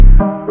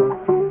What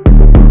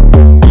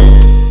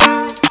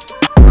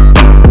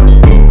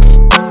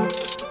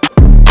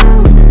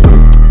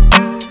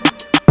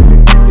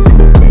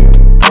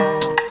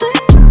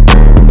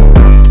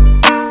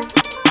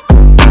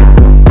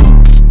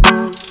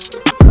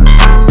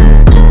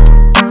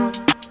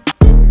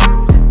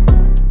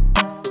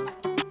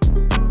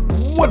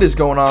is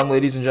going on,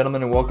 ladies and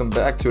gentlemen, and welcome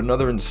back to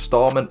another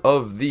installment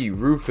of the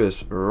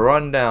Rufus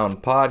Rundown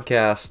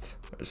podcast.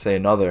 I say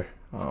another,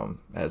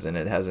 as in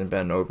it hasn't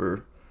been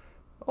over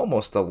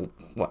almost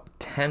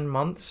 10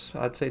 months?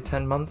 I'd say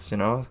 10 months,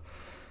 I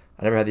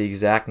never had the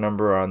exact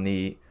number on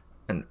the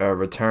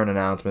return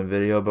announcement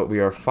video, but we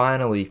are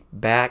finally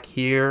back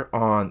here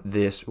on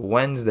this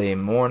Wednesday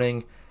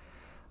morning.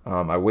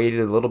 I waited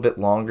a little bit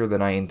longer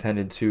than I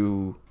intended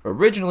to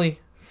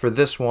originally for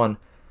this one,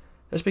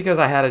 just because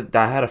I had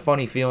a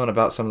funny feeling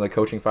about some of the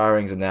coaching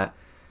firings and that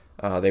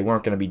they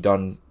weren't going to be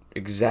done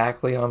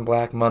exactly on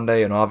Black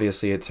Monday, and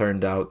obviously it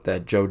turned out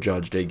that Joe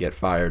Judge did get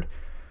fired.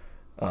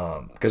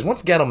 Because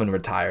once Gettleman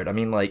retired,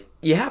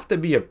 you have to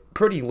be a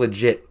pretty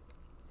legit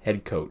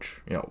head coach.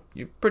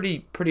 You're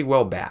pretty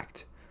well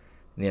backed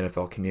in the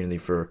NFL community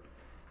for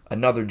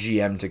another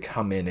GM to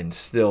come in and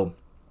still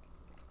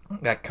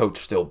that coach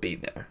still be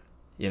there.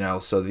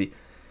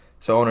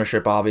 So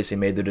ownership obviously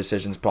made their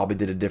decisions, probably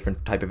did a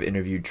different type of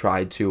interview,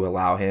 tried to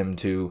allow him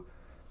to,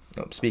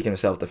 speaking of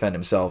self, defend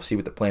himself, see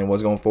what the plan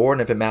was going forward,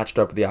 and if it matched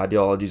up with the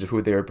ideologies of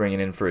who they were bringing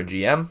in for a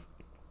GM,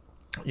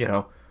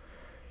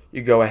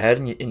 you go ahead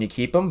and you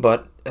keep him.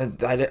 But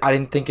I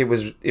didn't think it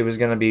was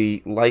going to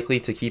be likely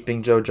to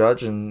keeping Joe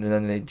Judge, and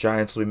then the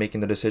Giants will be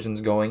making the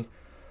decisions going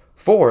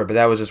forward. But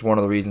that was just one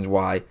of the reasons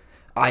why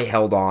I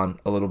held on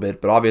a little bit.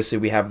 But obviously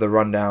we have the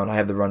rundown. I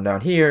have the rundown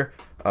here.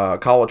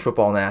 College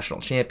football national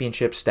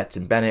championship,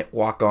 Stetson Bennett,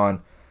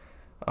 walk-on,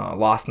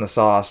 lost in the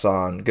sauce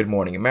on Good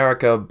Morning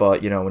America,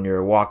 but, when you're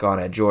a walk-on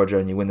at Georgia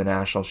and you win the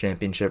national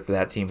championship for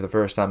that team for the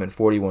first time in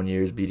 41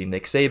 years, beating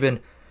Nick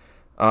Saban,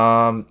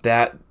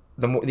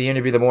 the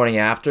interview the morning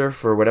after,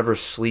 for whatever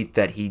sleep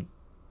that he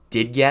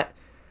did get,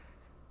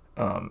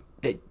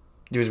 it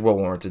was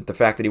well-warranted. The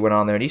fact that he went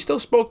on there, and he still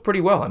spoke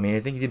pretty well. I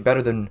think he did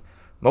better than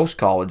most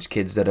college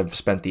kids that have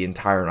spent the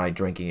entire night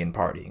drinking and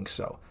partying,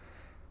 so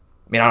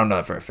I don't know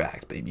that for a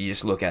fact, but you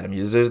just look at him.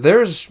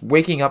 There's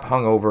waking up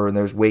hungover and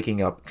there's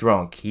waking up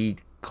drunk. He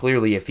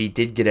clearly, if he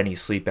did get any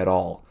sleep at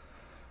all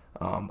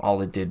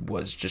it did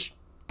was just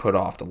put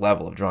off the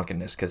level of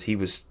drunkenness, because he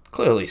was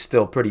clearly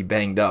still pretty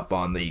banged up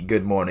on the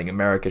Good Morning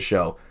America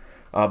show.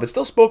 But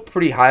still spoke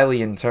pretty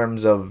highly in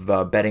terms of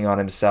betting on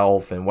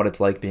himself and what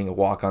it's like being a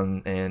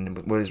walk-on,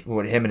 and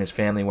what him and his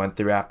family went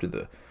through after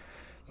the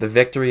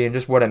victory, and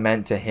just what it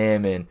meant to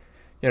him, and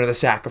the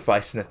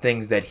sacrifice and the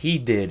things that he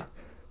did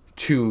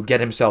to get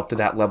himself to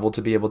that level,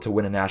 to be able to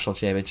win a national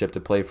championship, to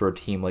play for a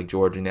team like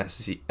Georgia in the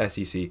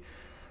SEC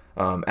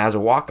as a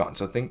walk-on.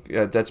 So I think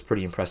that's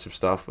pretty impressive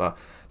stuff.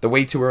 The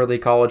way too early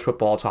college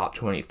football top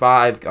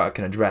 25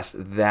 can address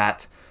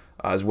that,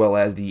 as well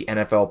as the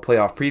NFL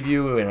playoff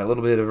preview and a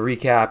little bit of a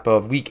recap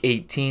of Week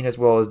 18, as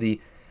well as the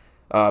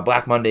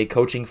Black Monday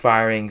coaching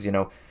firings.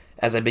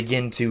 As I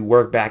begin to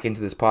work back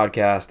into this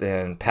podcast,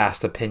 and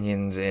past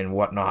opinions and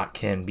whatnot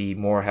can be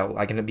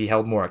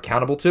held more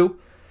accountable to.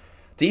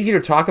 It's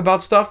easier to talk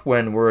about stuff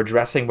when we're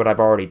addressing what I've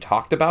already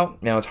talked about.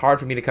 It's hard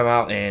for me to come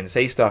out and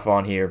say stuff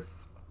on here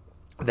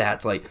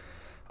that's like,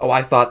 oh,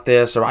 I thought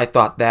this, or I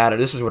thought that, or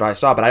this is what I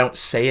saw, but I don't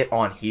say it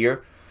on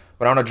here.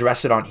 When I don't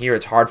address it on here,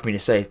 it's hard for me to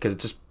say, because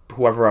it's just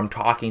whoever I'm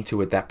talking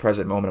to at that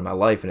present moment in my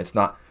life, and it's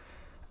not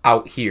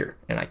out here,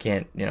 and I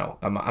can't,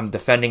 I'm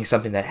defending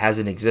something that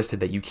hasn't existed,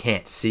 that you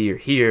can't see or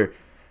hear,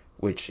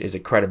 which is a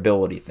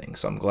credibility thing.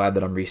 So I'm glad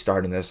that I'm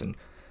restarting this and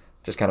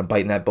just kind of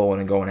biting that bullet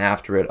and going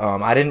after it.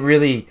 I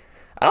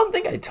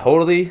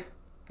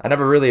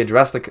never really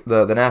addressed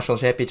the national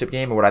championship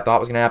game or what I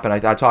thought was going to happen. I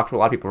talked to a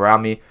lot of people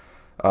around me,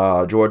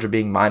 Georgia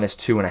being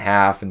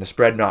 -2.5, and the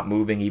spread not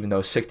moving, even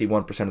though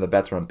 61% of the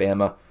bets were on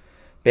Bama.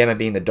 Bama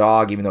being the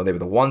dog, even though they were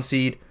the 1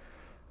 seed.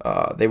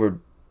 They were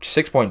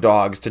 6-point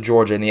dogs to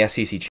Georgia in the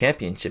SEC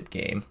championship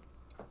game.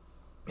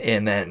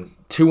 And then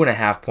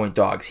 2.5-point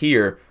dogs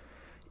here,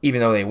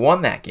 even though they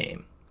won that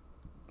game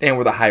and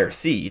were the higher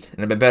seed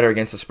and have been better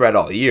against the spread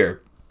all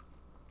year.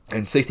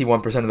 And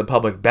 61% of the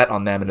public bet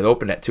on them, and it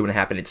opened at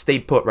 2.5, and it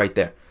stayed put right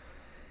there.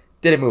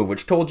 Didn't move,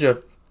 which told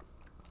you,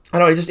 I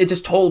don't know, it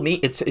just told me,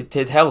 it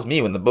tells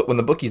me when the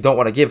bookies don't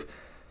want to give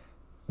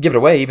it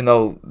away, even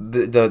though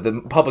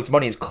the public's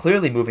money is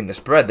clearly moving the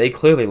spread. They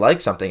clearly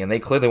like something, and they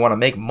clearly want to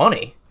make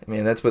money.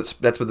 That's what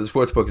the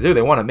sports books do.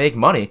 They want to make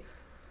money.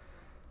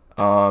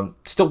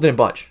 Still didn't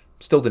budge.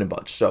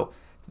 So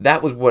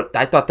that was what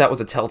I thought. That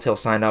was a telltale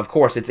sign. Now, of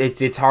course,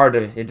 it's hard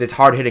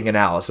hitting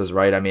analysis,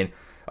 right?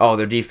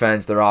 Their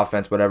defense, their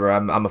offense, whatever.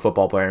 I'm a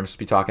football player. I'm supposed to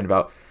be talking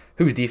about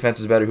whose defense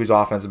is better, whose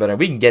offense is better. And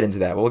we can get into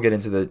that. We'll get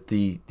into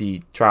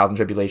the trials and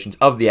tribulations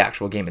of the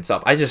actual game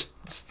itself. I just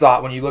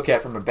thought, when you look at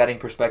it from a betting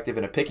perspective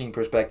and a picking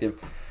perspective,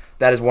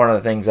 that is one of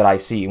the things that I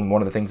see, and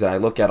one of the things that I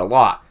look at a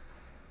lot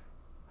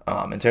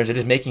in terms of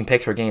just making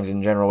picks for games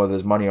in general, whether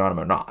there's money on them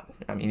or not.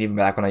 Even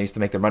back when I used to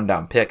make the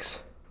rundown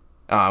picks,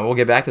 We'll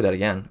get back to that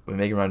again. We're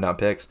making rundown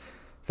picks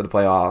for the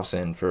playoffs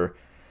and for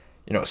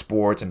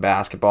sports and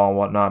basketball and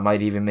whatnot.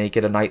 Might even make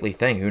it a nightly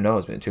thing. Who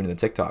knows? Tune in to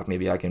TikTok.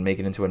 Maybe I can make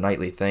it into a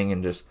nightly thing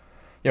and just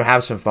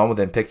have some fun with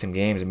it and pick some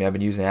games. I mean, I've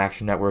been using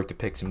Action Network to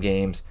pick some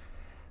games.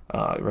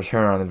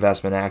 Return on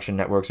Investment Action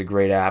Network's a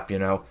great app.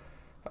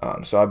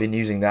 So I've been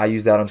using that. I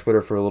use that on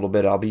Twitter for a little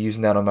bit. I'll be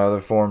using that on my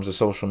other forms of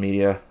social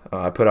media.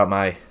 I put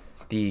out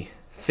the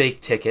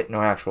fake ticket,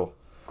 no actual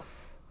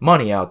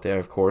money out there,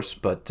 of course,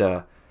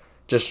 but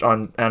just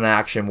on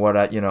Action, what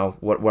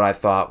I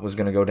thought was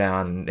going to go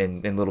down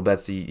in little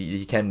bets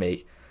you can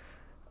make.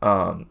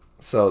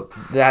 So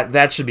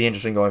that should be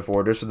interesting going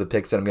forward. Just with the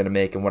picks that I'm going to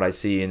make and what I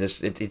see, and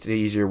just it's an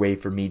easier way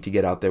for me to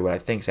get out there what I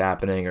think's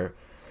happening or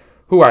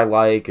who I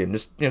like, and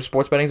just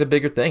sports betting is a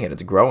bigger thing and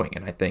it's growing,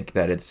 and I think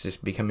that it's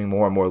just becoming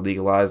more and more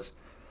legalized,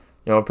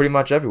 pretty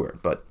much everywhere.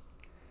 But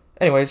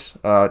anyways,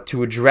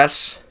 to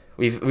address,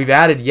 we've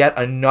added yet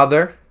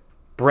another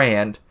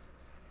brand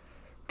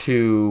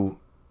to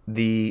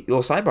the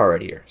little sidebar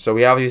right here. So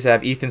we obviously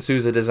have Ethan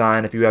Souza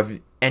Design. If you have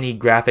any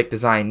graphic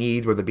design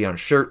needs, whether it be on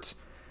shirts,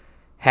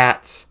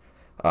 hats,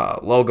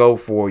 logo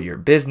for your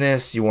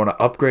business, you want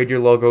to upgrade your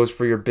logos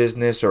for your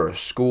business or a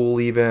school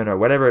even, or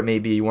whatever it may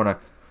be,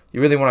 you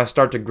really want to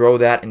start to grow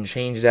that and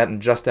change that and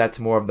adjust that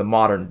to more of the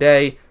modern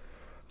day.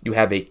 You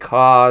have a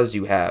cause,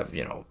 you have,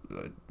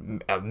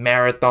 a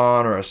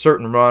marathon or a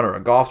certain run or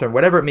a golf tournament,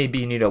 whatever it may be,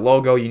 you need a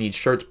logo, you need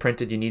shirts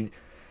printed, you need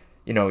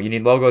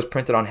logos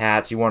printed on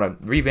hats, you want to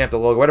revamp the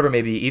logo, whatever it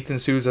may be. Ethan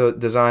Souza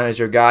Design is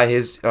your guy.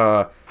 His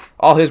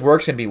all his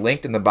work's going to be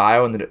linked in the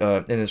bio, in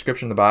the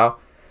description of the bio,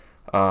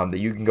 that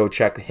you can go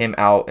check him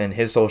out, and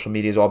his social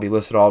medias will all be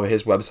listed all over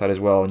his website as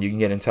well, and you can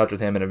get in touch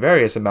with him in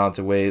various amounts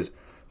of ways,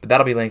 but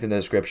that'll be linked in the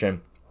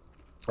description.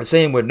 The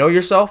same with Know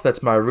Yourself.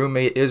 That's my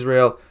roommate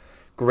Israel.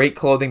 Great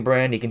clothing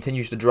brand. He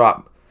continues to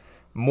drop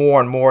more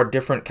and more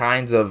different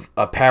kinds of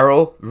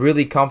apparel,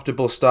 really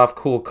comfortable stuff,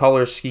 cool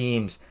color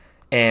schemes,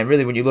 and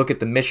really when you look at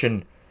the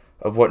mission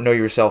of what Know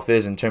Yourself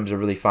is in terms of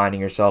really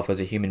finding yourself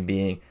as a human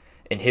being,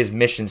 and his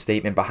mission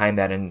statement behind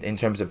that in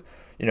terms of,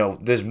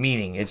 there's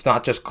meaning. It's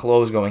not just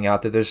clothes going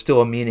out there. There's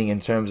still a meaning in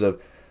terms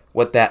of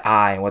what that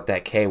I and what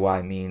that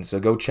KY means. So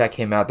go check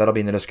him out. That'll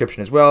be in the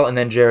description as well. And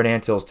then Jared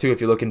Antilles too, if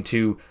you're looking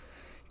to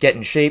get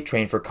in shape,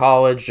 train for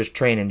college, just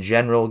train in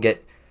general,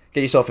 get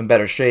yourself in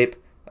better shape.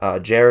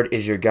 Jared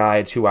is your guy.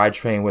 It's who I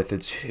train with.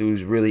 It's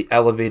who's really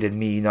elevated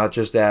me, not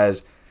just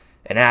as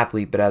an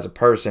athlete, but as a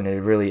person. It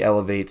really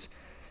elevates,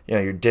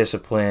 your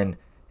discipline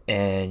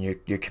and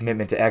your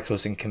commitment to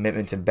excellence and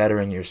commitment to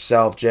bettering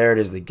yourself. Jared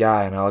is the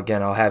guy, and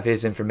I'll have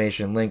his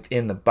information linked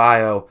in the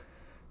bio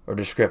or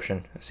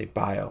description. I say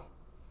bio,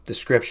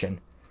 description.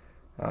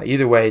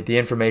 Either way, the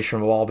information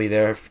will all be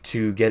there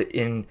to get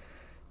in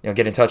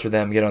touch with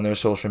them, get on their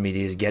social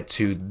medias, get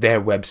to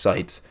their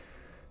websites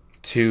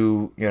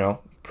to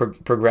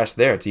progress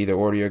there. To either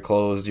order your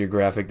clothes, your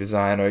graphic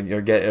design,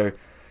 or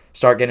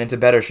start getting into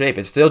better shape.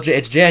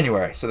 It's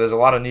January, so there's a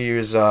lot of New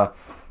Year's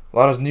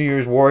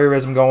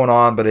warriorism going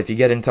on. But if you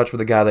get in touch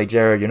with a guy like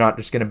Jared, you're not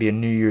just going to be a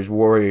New Year's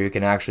warrior. You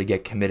can actually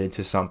get committed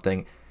to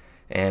something,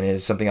 and it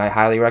is something I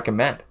highly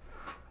recommend.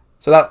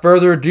 So without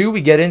further ado,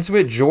 we get into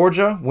it.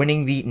 Georgia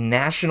winning the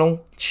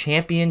national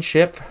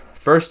championship.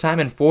 First time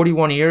in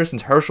 41 years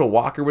since Herschel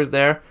Walker was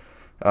there.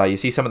 You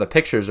see some of the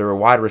pictures. There were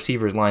wide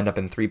receivers lined up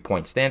in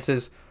three-point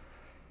stances.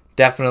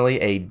 Definitely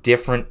a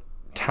different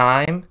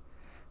time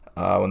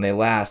when they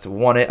last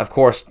won it. Of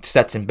course,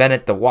 Stetson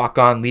Bennett, the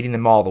walk-on, leading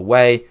them all the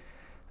way.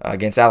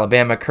 Against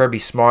Alabama, Kirby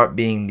Smart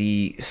being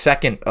the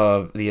second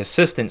of the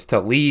assistants to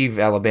leave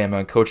Alabama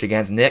and coach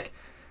against Nick,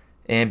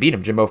 and beat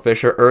him. Jimbo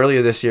Fisher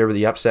earlier this year with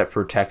the upset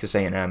for Texas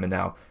A&M, and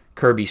now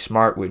Kirby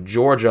Smart with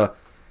Georgia.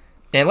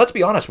 And let's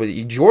be honest with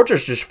you,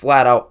 Georgia's just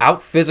flat out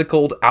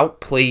physicaled,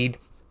 outplayed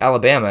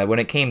Alabama. When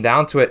it came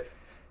down to it,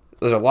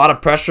 there's a lot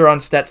of pressure on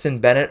Stetson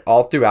Bennett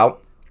all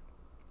throughout.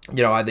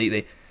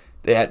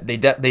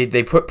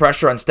 They put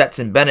pressure on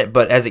Stetson Bennett,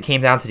 but as it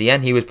came down to the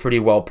end, he was pretty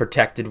well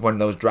protected when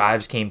those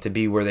drives came to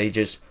be where they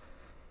just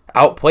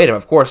outplayed him.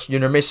 Of course,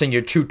 you're missing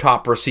your two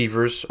top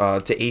receivers to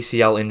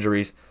ACL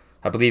injuries.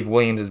 I believe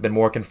Williams has been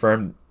more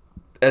confirmed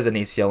as an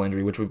ACL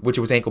injury, which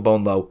was ankle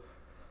bone low.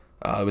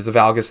 It was the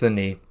valgus of the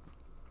knee.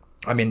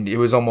 I mean, it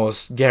was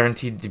almost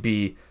guaranteed to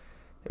be.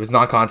 It was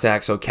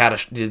non-contact, so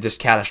just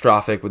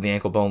catastrophic with the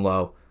ankle bone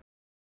low.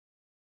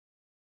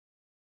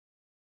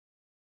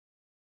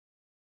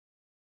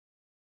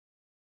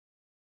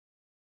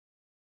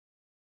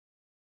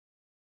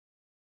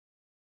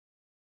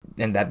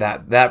 And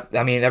that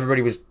I mean,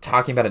 everybody was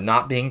talking about it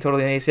not being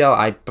totally an ACL.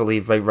 I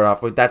believe right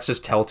off, that's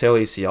just telltale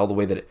ACL. The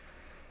way that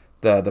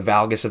the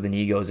valgus of the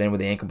knee goes in with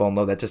the ankle bone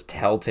low, that's just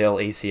telltale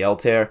ACL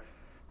tear.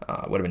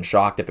 Would have been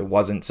shocked if it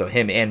wasn't. So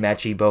him and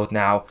Mechie both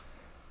now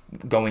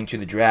going into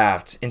the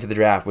draft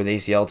with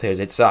ACL tears.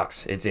 It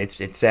sucks.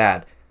 It's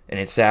sad, and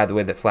it's sad the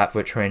way that flat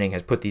foot training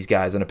has put these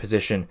guys in a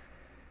position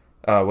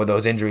where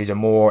those injuries are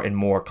more and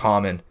more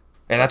common,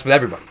 and that's with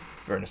everybody,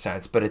 in a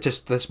sense. But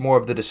that's more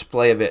of the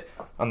display of it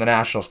on the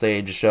national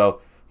stage to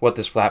show what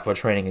this flat foot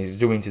training is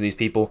doing to these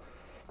people.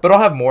 But I'll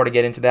have more to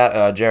get into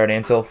that. Jared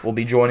Ansell will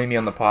be joining me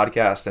on the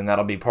podcast, and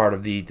that'll be part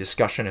of the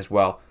discussion as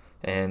well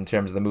in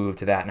terms of the move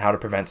to that and how to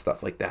prevent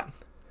stuff like that.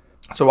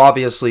 So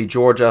obviously,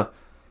 Georgia,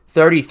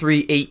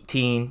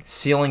 33-18,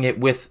 sealing it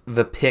with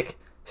the pick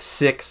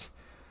 6.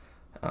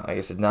 Like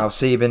I said, now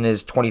Saban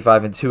is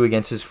 25-2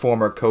 against his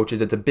former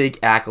coaches. It's a big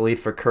accolade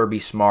for Kirby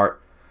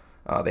Smart.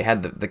 They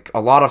had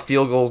a lot of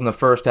field goals in the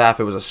first half.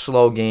 It was a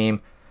slow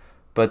game.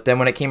 But then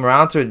when it came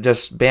around to it,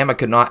 just Bama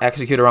could not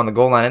execute around the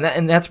goal line.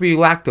 And that's where you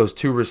lack those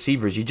two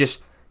receivers.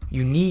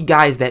 You need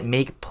guys that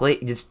make play.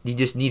 You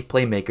just need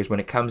playmakers when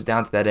it comes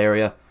down to that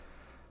area.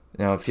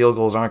 Field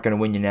goals aren't going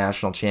to win you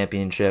national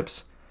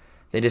championships.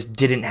 They just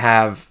didn't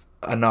have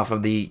enough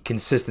of the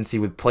consistency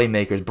with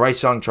playmakers.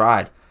 Bryce Young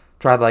tried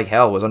like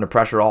hell, was under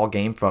pressure all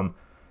game from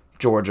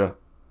Georgia.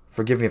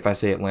 Forgive me if I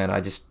say Atlanta.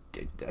 I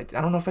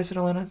don't know if I said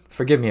Atlanta.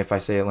 Forgive me if I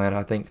say Atlanta.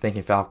 I think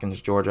thinking Falcons,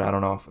 Georgia. I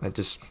don't know.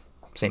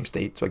 Same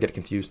state, so I get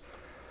confused.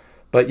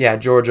 But yeah,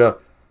 Georgia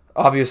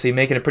obviously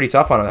making it pretty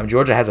tough on them. I mean,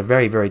 Georgia has a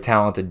very, very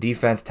talented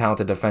defense,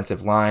 talented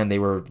defensive line.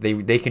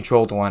 They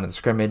controlled the line of the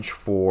scrimmage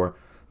for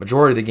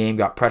majority of the game,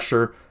 got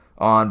pressure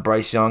on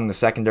Bryce Young. The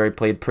secondary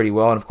played pretty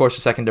well, and of course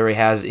the secondary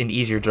has an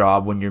easier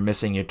job when you're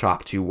missing your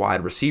top 2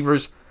 wide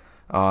receivers.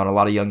 And a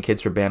lot of young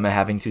kids for Bama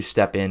having to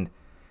step in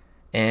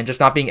and just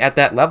not being at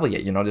that level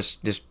yet.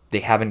 Just they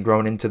haven't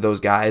grown into those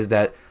guys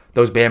that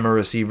those Bama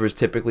receivers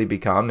typically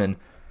become. And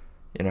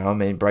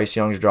Bryce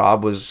Young's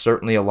job was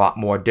certainly a lot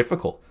more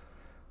difficult.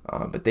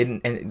 But they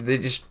didn't, and they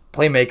just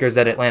playmakers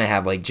that Atlanta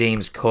have like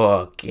James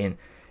Cook and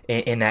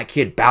that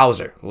kid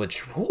Bowser,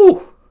 which,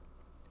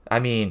 I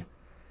mean,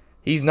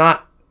 he's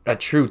not a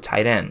true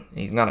tight end.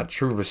 He's not a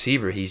true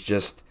receiver. He's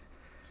just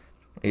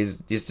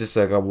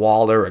like a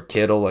Waller, a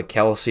Kittle, a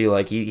Kelsey.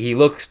 Like he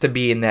looks to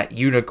be in that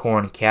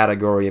unicorn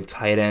category of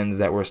tight ends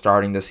that we're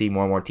starting to see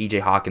more and more. TJ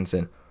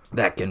Hawkinson,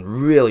 that can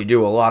really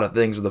do a lot of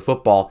things with the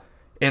football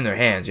in their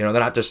hands. They're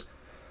not just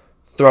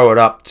throw it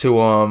up to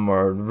them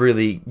or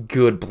really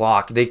good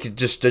block. They're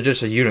just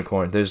a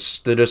unicorn. They're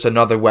just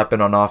another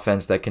weapon on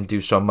offense that can do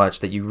so much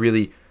that you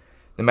really,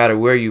 no matter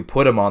where you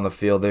put them on the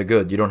field, they're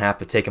good. You don't have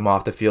to take them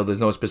off the field. There's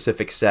no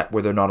specific set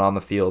where they're not on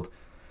the field.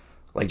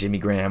 Like Jimmy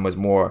Graham was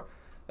more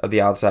of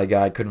the outside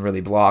guy, couldn't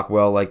really block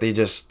well. Like they're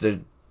just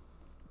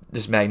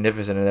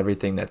magnificent in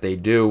everything that they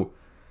do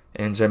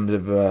in terms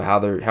of how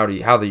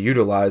they're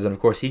utilized. And of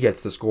course, he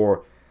gets the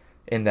score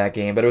in that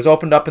game. But it was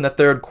opened up in the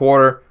third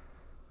quarter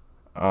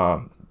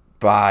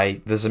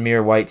by the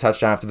Zamir White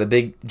touchdown after the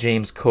big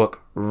James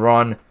Cook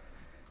run.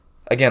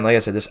 Again, like I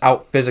said, this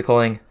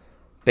out-physicaling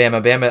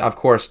Bama, of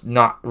course,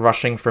 not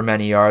rushing for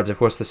many yards. Of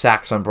course, the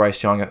sacks on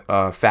Bryce Young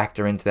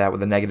factor into that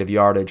with the negative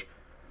yardage.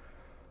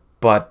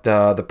 But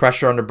the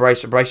pressure under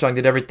Bryce Young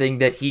did everything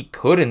that he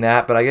could in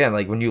that. But again,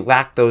 like when you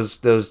lack those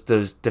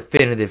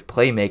definitive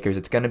playmakers,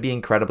 it's going to be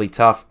incredibly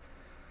tough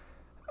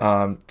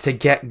to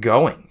get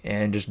going.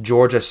 And just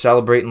Georgia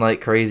celebrating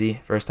like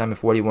crazy. First time in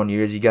 41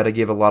 years. You got to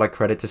give a lot of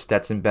credit to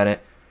Stetson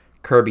Bennett,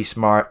 Kirby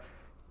Smart,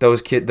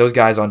 those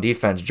guys on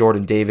defense,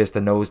 Jordan Davis,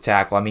 the nose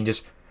tackle. I mean,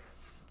 just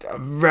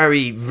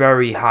very,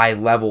 very high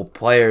level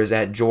players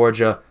at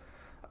Georgia.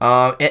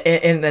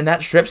 And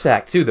that strip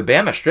sack, too. The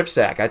Bama strip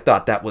sack, I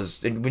thought that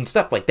was... When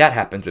stuff like that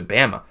happens with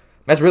Bama,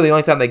 that's really the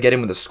only time they get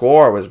in with a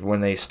score was when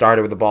they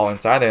started with the ball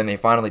inside there and they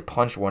finally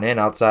punched one in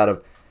outside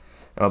of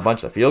a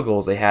bunch of field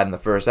goals they had in the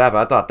first half.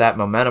 I thought that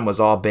momentum was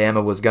all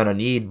Bama was going to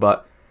need,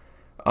 but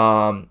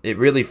it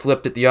really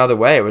flipped it the other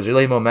way. It was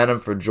really momentum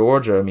for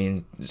Georgia. I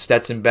mean,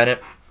 Stetson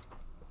Bennett,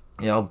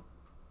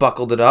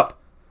 buckled it up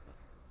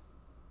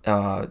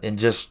and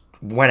just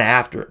went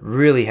after it.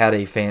 Really had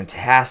a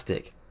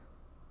fantastic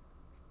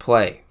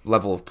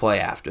level of play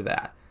after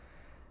that,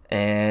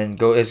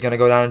 and is going to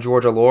go down in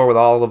Georgia lore with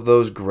all of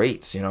those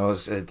greats.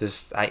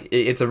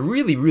 It's a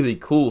really, really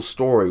cool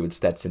story with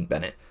Stetson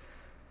Bennett,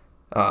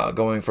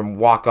 going from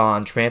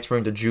walk-on,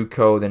 transferring to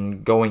JUCO,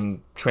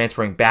 then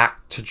transferring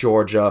back to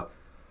Georgia,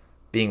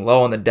 being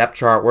low on the depth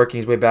chart, working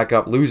his way back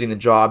up, losing the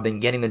job, then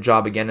getting the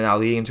job again, and now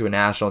leading to a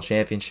national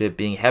championship,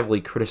 being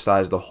heavily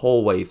criticized the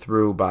whole way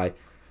through by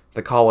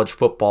the college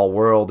football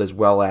world as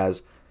well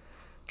as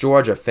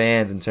Georgia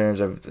fans in terms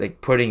of like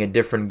putting a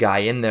different guy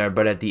in there.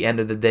 But at the end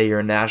of the day,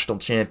 you're a national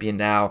champion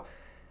now.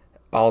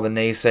 All the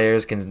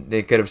naysayers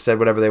they could have said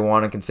whatever they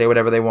want and can say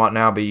whatever they want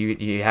now, but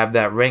you have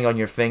that ring on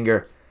your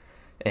finger,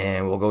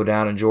 and will go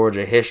down in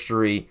Georgia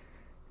history,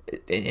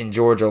 in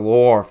Georgia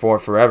lore for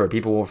forever.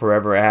 People will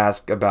forever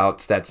ask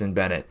about Stetson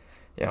Bennett.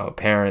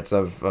 Parents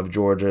of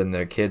Georgia and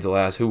their kids will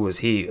ask, who was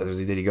he?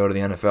 Did he go to the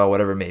NFL?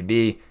 Whatever it may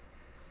be.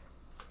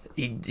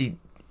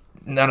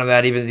 None of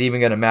that is even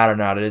going to matter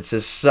now. It's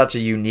just such a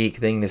unique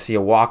thing to see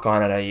a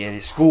walk-on at a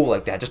school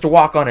like that. Just a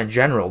walk-on in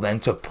general, then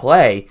to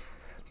play,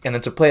 and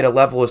then to play at a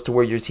level as to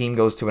where your team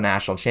goes to a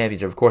national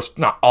championship. Of course,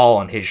 not all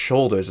on his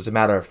shoulders. As a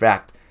matter of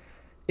fact,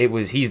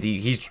 he's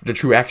the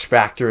true X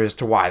factor as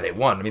to why they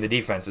won. I mean, the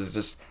defense is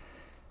just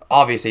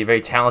obviously a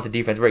very talented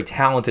defense, very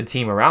talented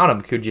team around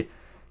him. Could you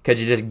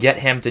just get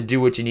him to do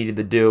what you needed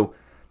to do,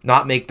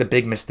 not make the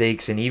big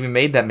mistakes, and even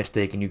made that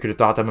mistake, and you could have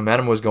thought the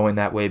momentum was going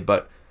that way,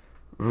 but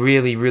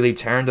really, really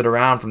turned it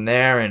around from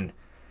there, and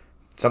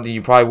something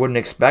you probably wouldn't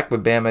expect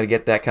with Bama to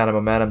get that kind of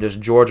momentum. Just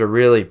Georgia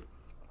really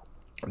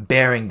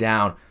bearing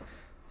down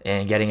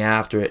and getting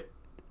after it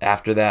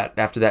after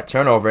that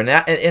turnover. And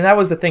that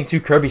was the thing too.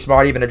 Kirby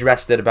Smart even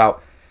addressed it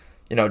about,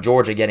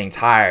 Georgia getting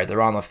tired.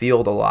 They're on the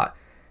field a lot.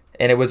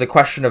 And it was a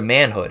question of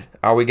manhood.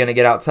 Are we going to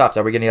get out tough?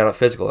 Are we going to get out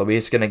physical? Are we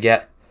just going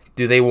to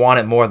do they want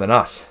it more than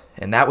us?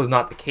 And that was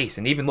not the case.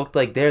 And even looked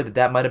like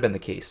that might have been the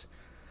case.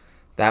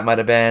 That might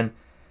have been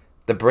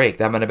the break.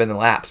 That might have been the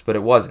lapse, but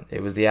it wasn't.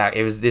 It was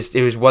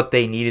it was what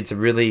they needed to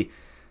really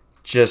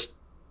just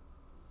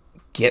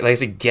get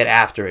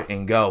after it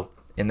and go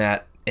in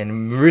that,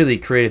 and really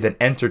created an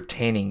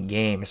entertaining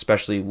game,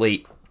 especially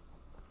late.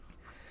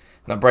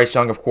 Now Bryce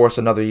Young, of course,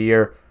 another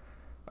year,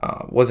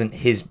 wasn't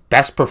his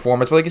best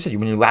performance, but like I said,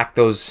 when you lack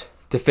those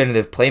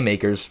definitive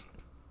playmakers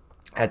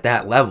at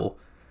that level,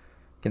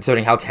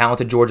 considering how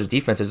talented Georgia's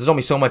defense is, there's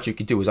only so much you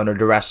could do. He was under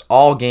duress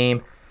all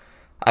game.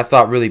 I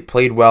thought really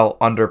played well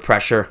under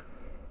pressure,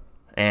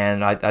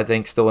 and I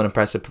think still an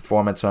impressive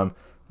performance from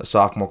a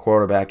sophomore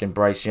quarterback. And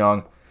Bryce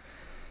Young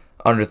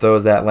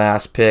underthrows that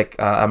last pick.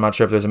 I'm not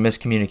sure if there's a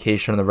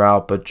miscommunication on the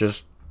route, but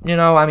just,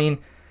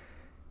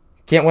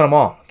 can't win them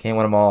all. Can't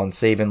win them all. And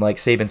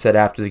Saban said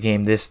after the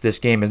game, this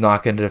game is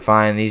not going to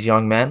define these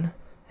young men,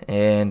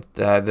 and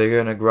they're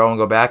going to grow and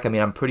go back.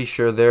 I'm pretty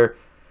sure they're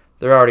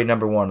already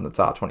number one in the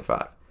top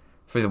 25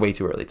 for the way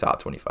too early top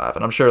 25,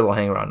 and I'm sure they'll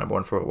hang around number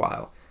one for a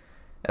while,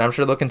 and I'm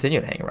sure they'll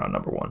continue to hang around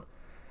number one.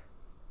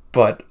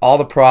 But all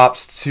the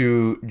props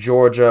to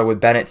Georgia with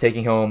Bennett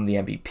taking home the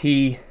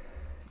MVP.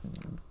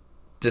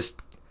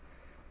 Just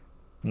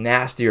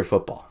nastier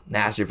football.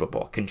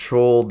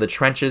 Controlled the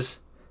trenches.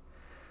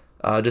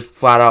 Just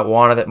flat out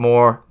wanted it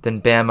more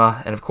than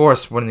Bama. And of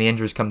course, when the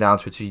injuries come down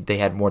to it, they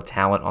had more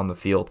talent on the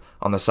field,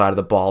 on the side of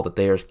the ball that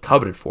they are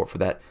coveted for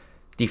that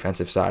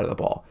defensive side of the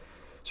ball.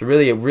 So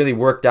really, it really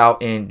worked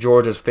out in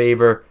Georgia's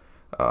favor.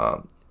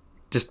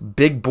 Just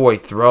big boy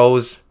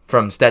throws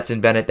from Stetson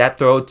Bennett. That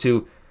throw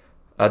to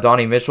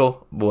Donnie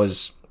Mitchell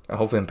was,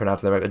 hopefully I'm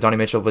pronouncing that right, Donnie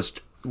Mitchell was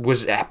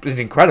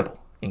incredible.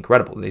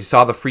 Incredible. They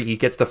saw he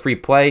gets the free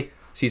play,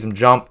 sees him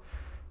jump,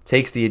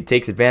 takes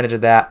advantage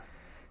of that,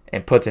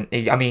 and puts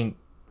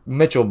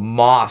Mitchell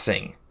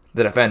mossing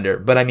the defender.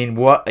 But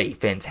what a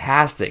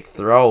fantastic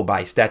throw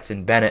by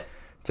Stetson Bennett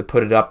to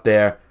put it up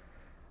there.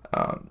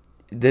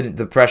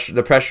 The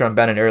pressure on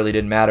Bennett early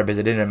didn't matter because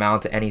it didn't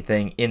amount to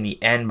anything in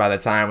the end. By the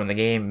time when the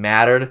game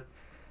mattered,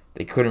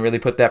 they couldn't really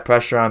put that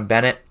pressure on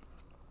Bennett,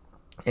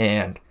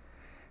 and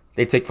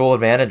they take full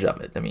advantage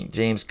of it.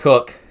 James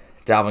Cook,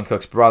 Dalvin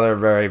Cook's brother,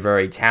 very,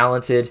 very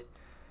talented,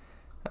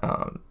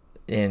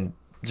 and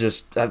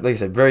just, like I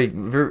said, very,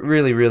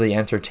 really, really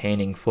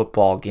entertaining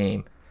football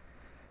game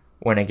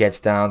when it gets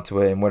down to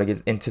it, and when it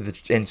gets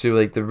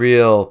into the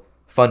real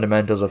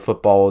fundamentals of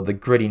football, the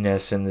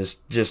grittiness and this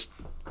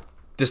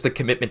just the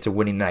commitment to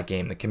winning that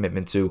game, the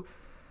commitment to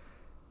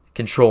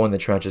controlling the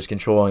trenches,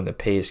 controlling the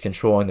pace,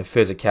 controlling the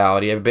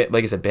physicality.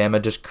 Like I said,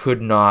 Bama just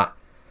could not,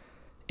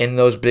 in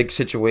those big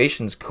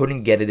situations,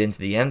 couldn't get it into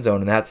the end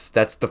zone, and that's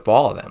the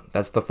fault of them.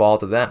 That's the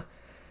fault of them.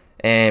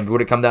 And would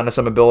it come down to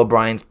some of Bill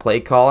O'Brien's play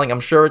calling? I'm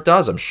sure it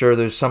does. I'm sure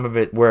there's some of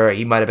it where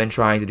he might have been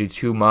trying to do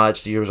too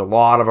much. There was a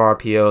lot of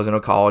RPOs. I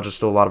know college is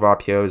still a lot of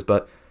RPOs,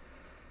 but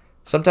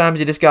sometimes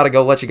you just got to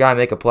go let your guy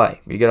make a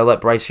play. You got to let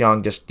Bryce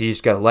Young, you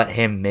just got to let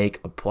him make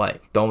a play.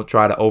 Don't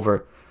try to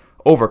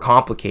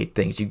overcomplicate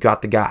things. You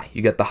got the guy.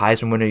 You got the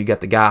Heisman winner. You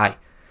got the guy.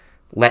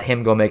 Let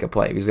him go make a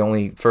play. He's the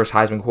only first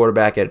Heisman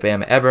quarterback at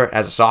Bama ever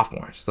as a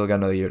sophomore. Still got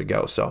another year to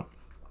go. So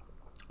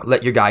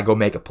let your guy go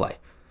make a play.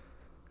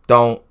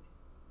 Don't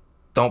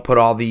put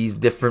all these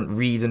different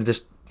reads and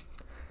just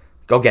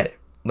go get it.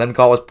 Let him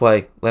call his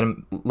play. Let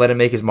him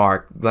make his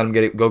mark. Let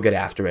him go get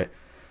after it.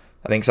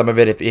 I think some of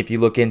it, if you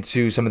look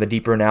into some of the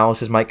deeper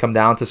analysis, might come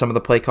down to some of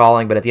the play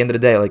calling. But at the end of the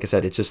day, like I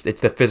said, it's the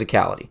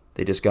physicality.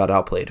 They just got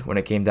outplayed when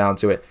it came down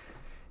to it.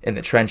 In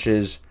the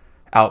trenches,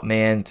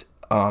 outmanned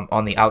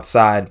on the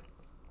outside.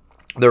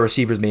 The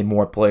receivers made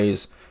more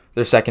plays.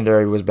 Their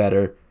secondary was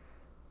better.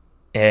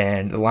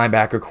 And the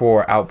linebacker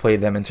core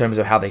outplayed them in terms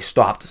of how they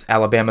stopped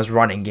Alabama's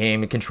running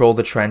game and controlled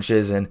the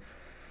trenches. And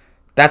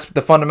that's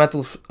the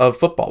fundamentals of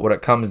football, what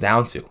it comes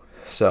down to.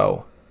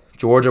 So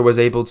Georgia was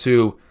able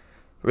to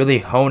really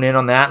hone in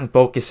on that and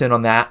focus in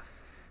on that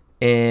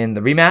in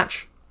the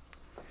rematch.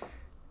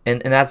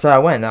 And that's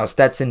how it went. Now,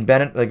 Stetson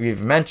Bennett, like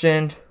we've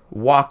mentioned,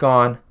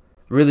 walk-on,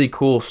 really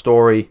cool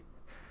story.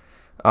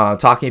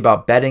 Talking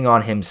about betting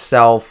on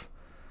himself,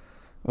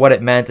 what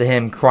it meant to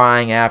him,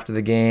 crying after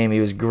the game.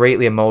 He was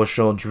greatly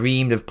emotional,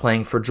 dreamed of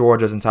playing for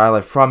Georgia his entire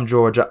life, from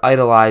Georgia,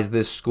 idolized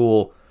this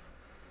school.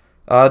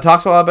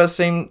 Talks a lot about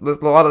a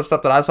lot of the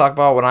stuff that I talk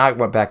about when I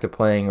went back to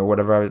playing or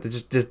whatever.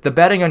 Just the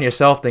betting on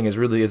yourself thing is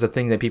a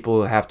thing that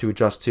people have to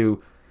adjust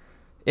to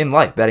in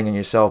life. Betting on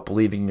yourself,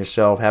 believing in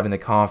yourself, having the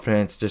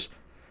confidence, just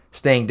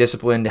staying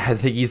disciplined. I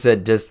think he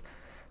said just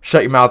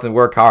shut your mouth and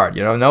work hard.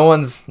 No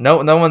one's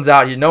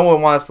out here. No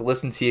one wants to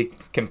listen to you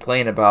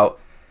complain about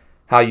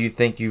how you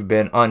think you've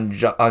been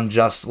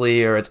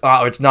unjustly, or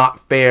it's not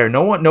fair.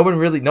 No one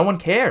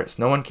cares.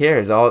 No one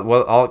cares.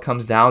 All it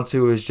comes down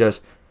to is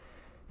just,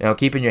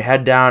 keeping your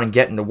head down and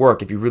getting to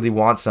work if you really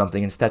want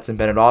something. And Stetson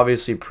Bennett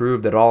obviously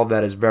proved that all of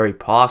that is very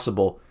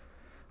possible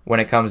when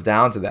it comes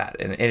down to that.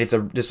 And it's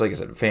just like I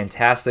said,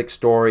 fantastic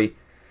story.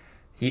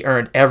 He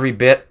earned every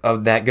bit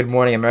of that Good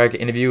Morning America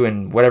interview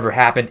and whatever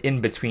happened in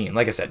between.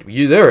 Like I said,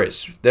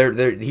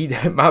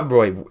 my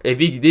boy, if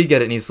he did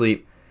get any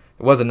sleep,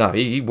 it wasn't enough.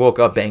 He woke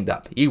up banged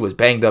up. He was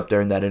banged up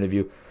during that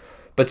interview,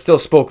 but still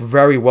spoke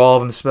very well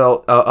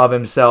of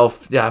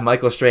himself. Yeah,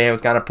 Michael Strahan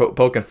was kind of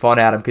poking fun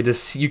at him.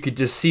 You could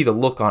just see the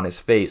look on his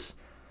face,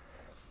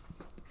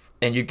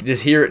 and you could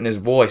just hear it in his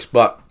voice.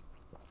 But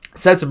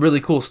said some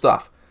really cool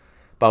stuff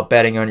about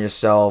betting on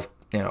yourself,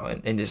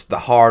 and just the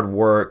hard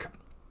work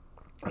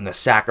and the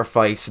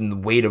sacrifice and the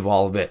weight of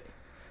all of it.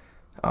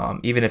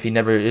 Even if he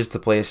never is to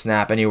play a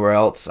snap anywhere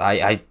else,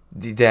 I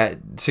did that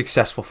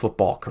successful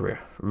football career.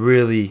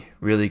 Really,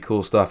 really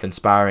cool stuff,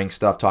 inspiring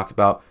stuff. Talked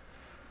about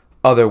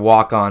other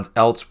walk-ons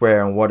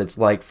elsewhere and what it's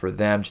like for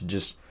them to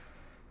just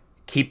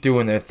keep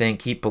doing their thing,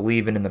 keep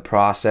believing in the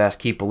process,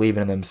 keep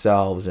believing in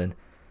themselves. And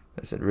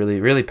I said,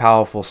 really, really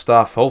powerful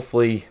stuff.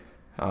 Hopefully,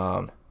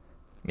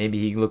 maybe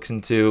he looks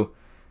into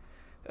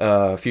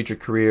future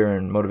career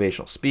in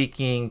motivational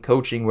speaking,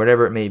 coaching,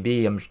 whatever it may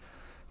be.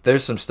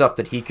 There's some stuff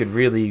that he could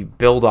really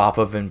build off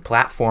of and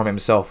platform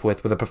himself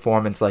with a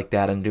performance like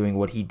that and doing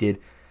what he did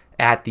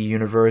at the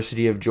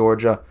University of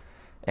Georgia.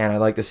 And I'd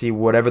like to see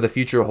whatever the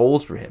future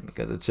holds for him,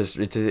 because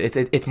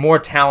it's more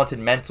talented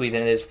mentally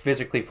than it is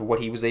physically for what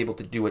he was able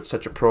to do at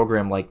such a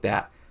program like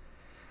that.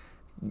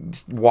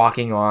 Just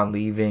walking on,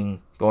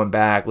 leaving, going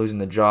back, losing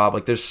the job.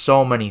 Like, there's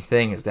so many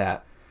things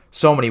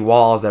so many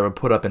walls that were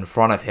put up in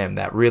front of him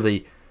that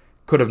really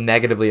could have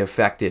negatively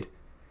affected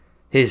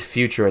his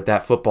future at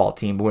that football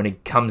team. But when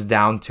it comes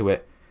down to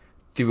it,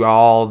 through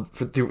all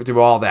the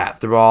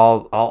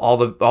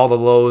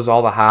lows,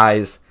 all the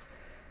highs,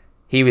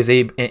 he was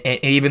able,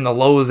 and even the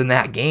lows in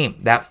that game,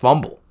 that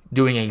fumble,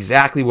 doing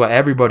exactly what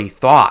everybody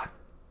thought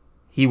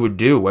he would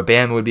do, what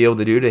Bama would be able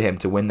to do to him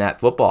to win that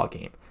football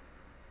game.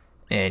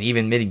 And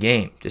even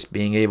mid-game, just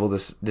being able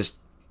to just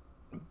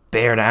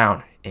bear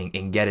down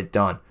and get it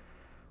done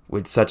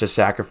with such a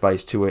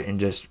sacrifice to it and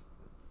just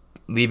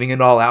leaving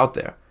it all out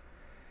there.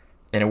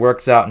 And it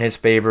works out in his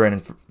favor,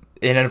 and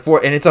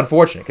it's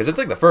unfortunate because it's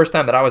like the first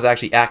time that I was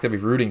actually actively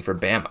rooting for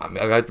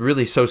Bama. I got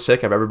really so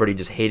sick of everybody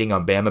just hating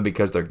on Bama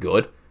because they're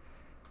good.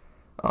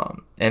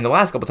 And the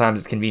last couple times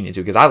it's convenient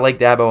too, because I like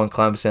Dabo and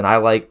Clemson. I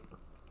like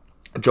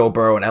Joe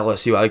Burrow and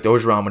LSU. I liked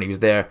Orgeron when he was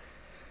there.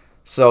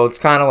 So it's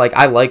kind of like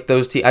I like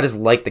those teams. I just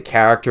like the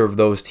character of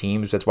those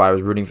teams. That's why I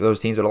was rooting for those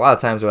teams. But a lot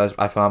of times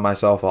I found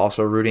myself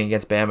also rooting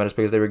against Bama just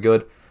because they were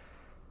good.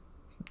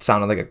 It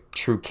sounded like a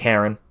true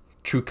Karen,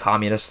 true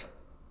communist.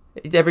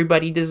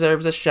 Everybody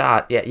deserves a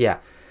shot. Yeah.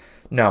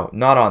 No,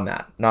 not on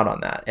that.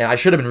 And I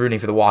should have been rooting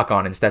for the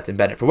walk-on in Stetson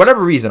Bennett. For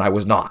whatever reason, I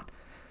was not.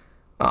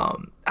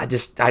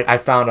 I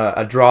found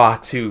a draw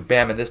to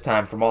Bama this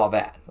time from all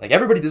that. Like,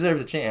 everybody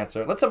deserves a chance,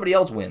 or let somebody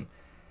else win.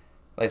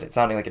 Like I said,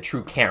 sounding like a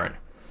true Karen.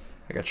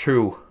 Like a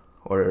true,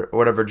 or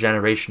whatever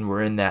generation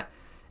we're in, that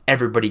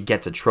everybody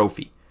gets a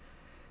trophy.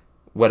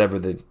 Whatever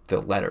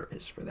the letter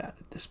is for that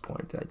at this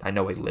point. I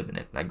know I live in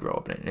it, and I grow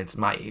up in it, and it's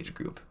my age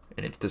group,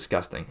 and it's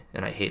disgusting,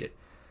 and I hate it.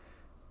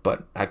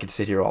 But I could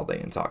sit here all day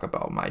and talk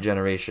about my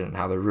generation and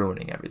how they're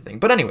ruining everything.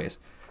 But anyways,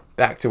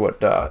 back to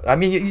what,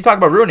 you talk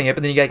about ruining it,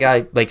 but then you got a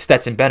guy like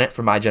Stetson Bennett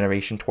from my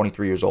generation,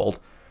 23 years old,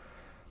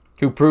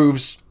 who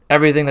proves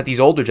everything that these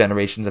older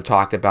generations have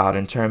talked about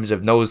in terms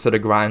of nose to the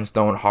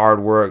grindstone, hard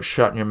work,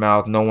 shutting your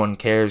mouth, no one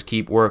cares,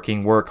 keep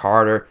working, work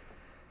harder.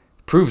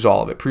 Proves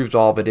all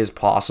of it is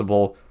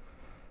possible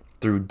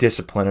through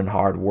discipline and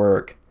hard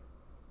work.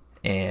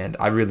 And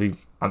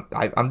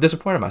I'm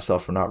disappointed in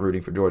myself for not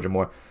rooting for Georgia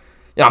more.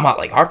 I'm not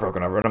like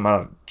heartbroken over it. I'm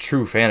not a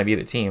true fan of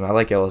either team. I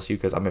like LSU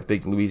because I'm a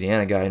big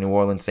Louisiana guy, New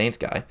Orleans Saints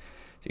guy.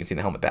 So you can see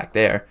the helmet back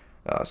there,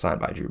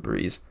 signed by Drew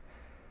Brees.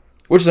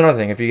 Which is another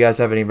thing. If you guys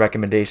have any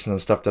recommendations and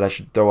stuff that I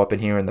should throw up in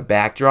here in the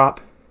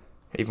backdrop,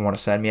 even want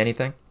to send me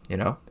anything,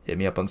 hit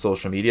me up on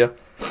social media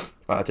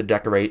to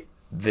decorate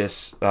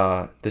this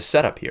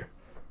setup here.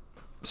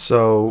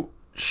 So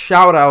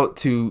shout out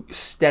to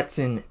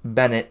Stetson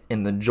Bennett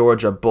and the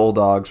Georgia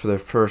Bulldogs for their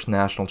first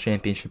national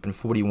championship in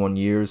 41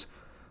 years.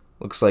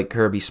 Looks like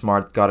Kirby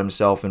Smart got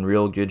himself in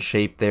real good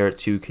shape there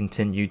to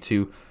continue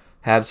to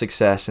have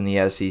success in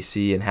the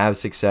SEC and have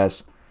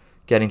success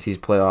getting to these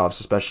playoffs,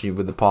 especially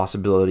with the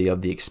possibility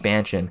of the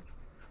expansion.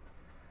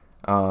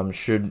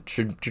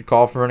 Should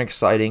call for an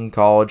exciting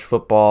college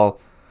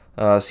football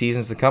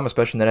seasons to come,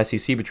 especially in that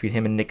SEC between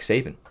him and Nick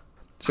Saban.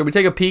 So we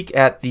take a peek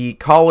at the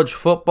college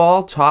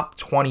football top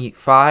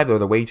 25, or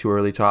the way too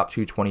early top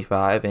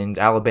 225, and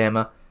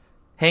Alabama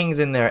hangs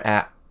in there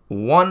at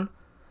 1.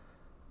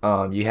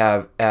 You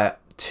have at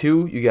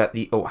 2, you got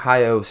the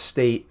Ohio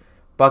State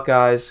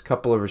Buckeyes,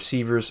 couple of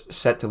receivers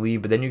set to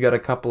leave, but then you got a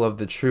couple of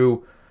the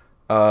true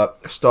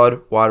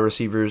stud wide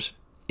receivers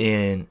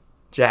in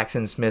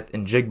Jackson Smith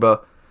and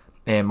Jigba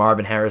and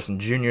Marvin Harrison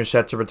Jr.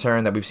 set to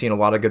return. That we've seen a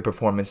lot of good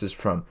performances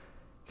from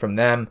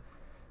them.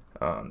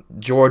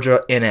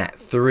 Georgia in at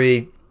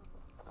 3.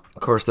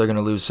 Of course, they're going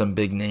to lose some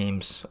big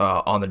names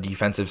on the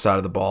defensive side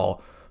of the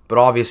ball. But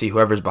obviously,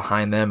 whoever's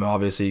behind them,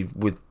 obviously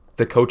with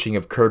the coaching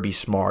of Kirby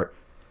Smart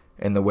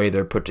and the way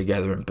they're put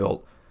together and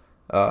built,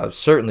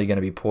 certainly going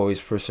to be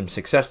poised for some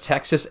success.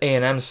 Texas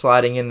A&M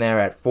sliding in there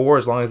at 4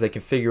 as long as they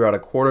can figure out a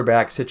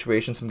quarterback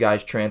situation. Some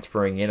guys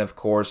transferring in, of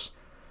course,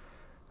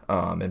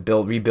 and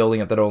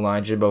rebuilding up that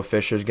O-line. Jimbo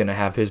Fisher's going to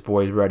have his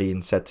boys ready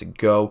and set to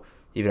go.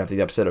 Even after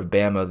the upset of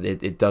Bama,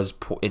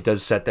 it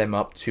does set them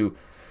up to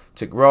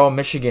grow.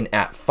 Michigan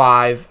at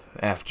 5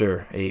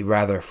 after a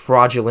rather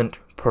fraudulent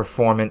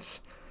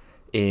performance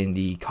in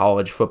the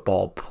college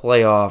football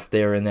playoff.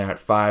 They're in there at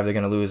 5. They're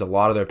going to lose a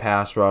lot of their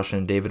pass rush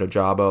and David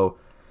Ojabo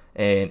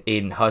and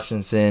Aiden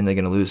Hutchinson. They're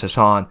going to lose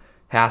Hassan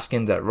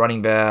Haskins at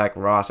running back,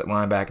 Ross at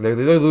linebacker.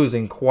 They're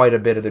losing quite a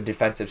bit of their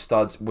defensive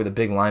studs with a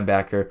big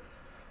linebacker.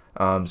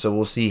 So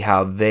we'll see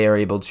how they are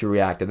able to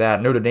react to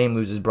that. Notre Dame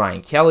loses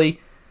Brian Kelly.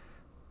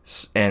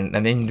 And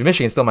then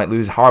Michigan still might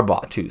lose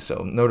Harbaugh too.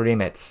 So Notre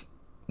Dame at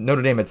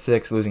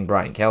 6, losing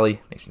Brian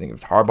Kelly. Makes me think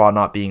of Harbaugh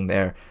not being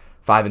there.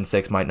 5 and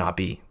 6 might not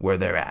be where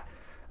they're at.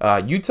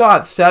 Utah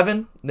at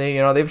 7.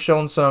 They've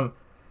shown some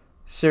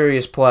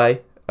serious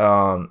play.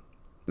 I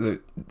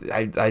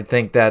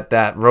think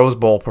that Rose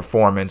Bowl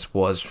performance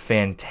was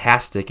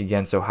fantastic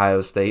against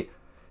Ohio State,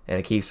 and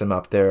it keeps them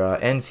up there.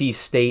 NC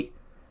State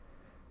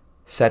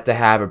set to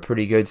have a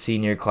pretty good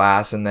senior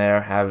class in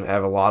there. Have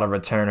a lot of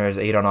returners,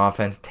 8 on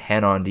offense,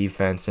 10 on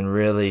defense, and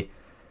really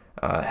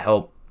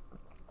help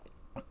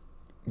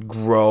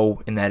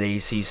grow in that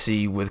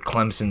ACC with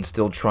Clemson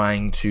still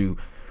trying to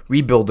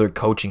rebuild their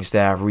coaching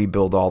staff,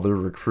 rebuild all their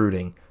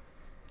recruiting,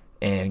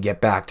 and get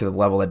back to the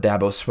level that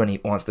Dabo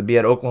Swinney wants to be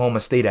at. Oklahoma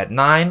State at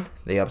 9.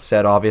 They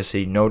upset,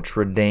 obviously,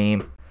 Notre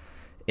Dame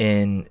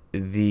in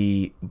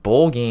the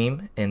bowl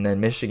game, and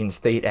then Michigan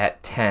State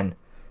at 10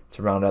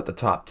 to round out the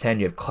top 10.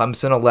 You have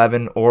Clemson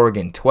 11,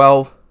 Oregon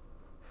 12.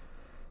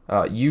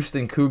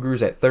 Houston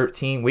Cougars at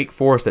 13, Wake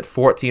Forest at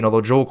 14,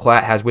 although Joel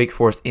Klatt has Wake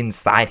Forest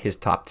inside his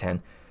top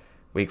 10.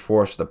 Wake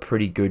Forest a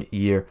pretty good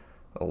year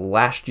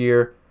last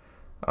year.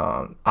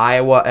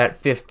 Iowa at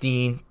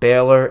 15,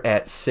 Baylor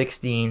at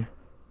 16.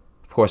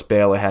 Of course,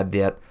 Baylor had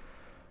that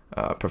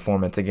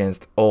performance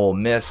against Ole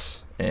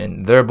Miss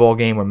in their bowl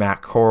game where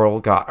Matt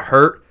Corral got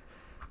hurt,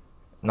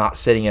 not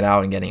sitting it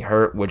out and getting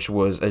hurt, which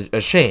was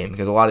a shame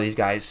because a lot of these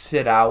guys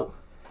sit out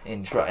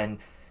and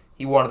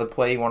he wanted to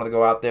play. He wanted to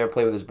go out there,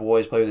 play with his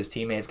boys, play with his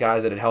teammates,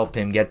 guys that had helped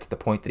him get to the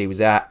point that he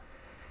was at,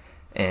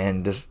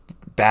 and just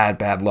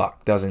bad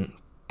luck. Doesn't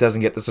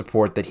get the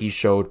support that he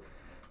showed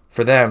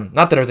for them.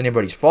 Not that it was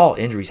anybody's fault.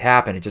 Injuries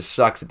happen. It just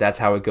sucks that that's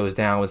how it goes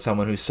down with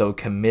someone who's so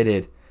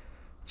committed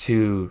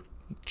to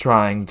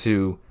trying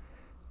to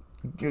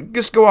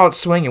just go out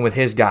swinging with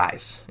his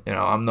guys.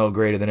 I'm no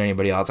greater than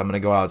anybody else. I'm going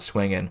to go out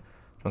swinging.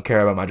 Don't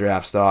care about my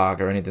draft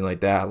stock or anything like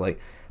that.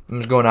 I'm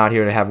just going out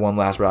here to have one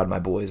last ride with my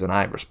boys, and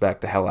I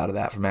respect the hell out of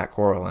that for Matt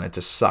Corral, and it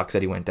just sucks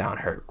that he went down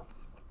hurt.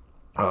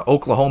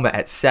 Oklahoma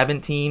at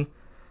 17.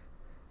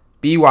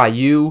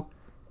 BYU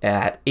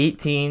at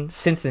 18,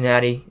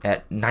 Cincinnati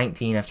at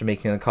 19 after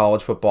making the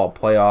college football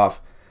playoff.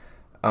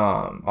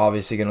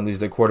 Obviously going to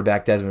lose their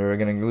quarterback, Desmond. They're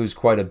going to lose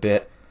quite a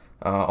bit.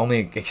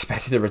 Only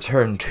expected to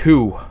return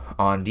 2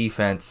 on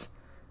defense.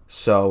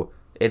 So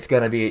it's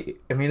going to be,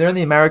 they're in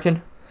the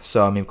American.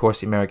 So, of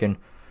course, the American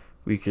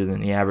weaker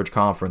than the average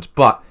conference.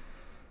 But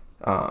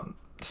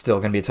still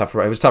going to be a tough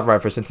ride. It was a tough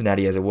ride for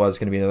Cincinnati as it was. It's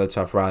going to be another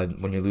tough ride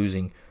when you're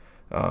losing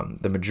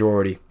the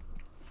majority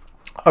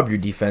of your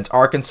defense.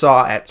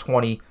 Arkansas at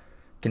 20.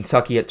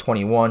 Kentucky at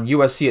 21,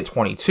 USC at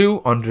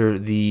 22 under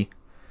the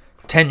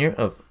tenure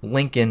of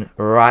Lincoln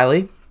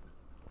Riley.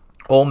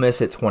 Ole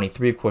Miss at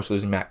 23, of course,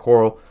 losing Matt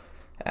Corral,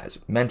 as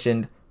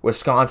mentioned.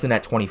 Wisconsin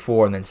at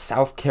 24, and then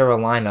South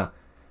Carolina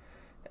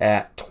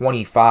at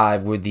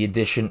 25 with the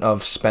addition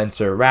of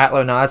Spencer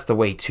Rattler. Now, that's the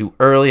way too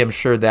early. I'm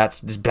sure that's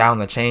just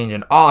bound to change,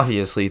 and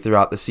obviously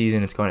throughout the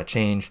season it's going to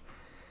change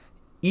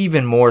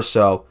even more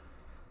so.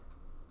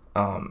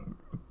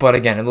 But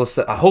again,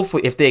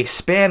 hopefully if they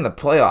expand the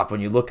playoff,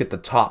 when you look at the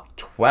top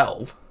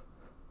 12,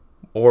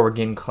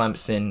 Oregon,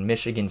 Clemson,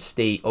 Michigan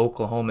State,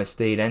 Oklahoma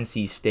State,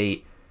 NC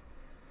State,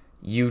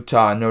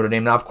 Utah, Notre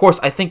Dame. Now, of course,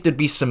 I think there'd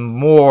be some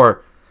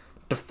more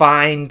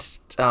defined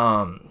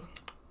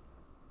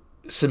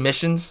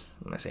submissions.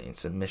 Am I saying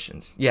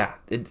submissions? Yeah,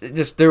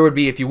 there would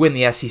be if you win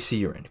the SEC,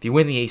 you're in. If you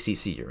win the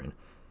ACC, you're in.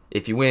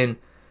 If you win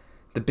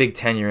the Big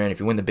 10, you're in. If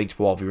you win the Big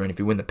 12, you're in. If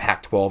you win the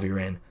Pac-12, you're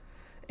in.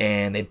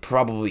 And they'd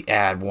probably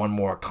add one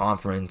more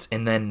conference.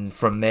 And then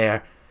from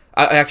there,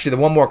 actually, the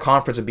one more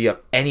conference would be of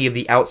any of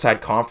the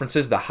outside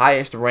conferences. The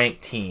highest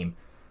ranked team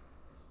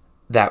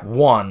that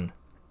won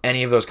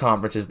any of those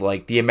conferences,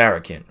 like the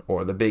American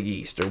or the Big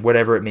East or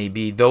whatever it may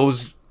be,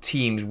 those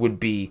teams would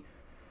be,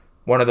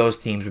 one of those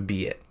teams would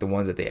be it, the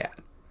ones that they add.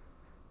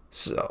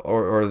 So,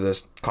 or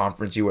the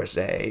Conference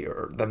USA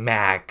or the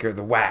MAC or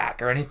the WAC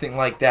or anything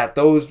like that.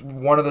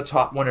 One of the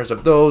top winners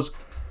of those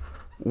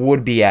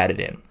would be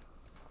added in.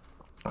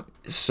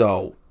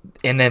 So,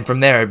 and then from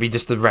there, it'd be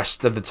just the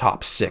rest of the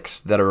top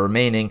 6 that are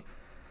remaining,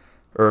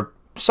 or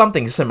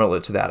something similar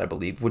to that, I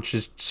believe, which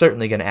is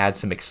certainly going to add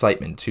some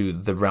excitement to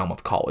the realm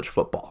of college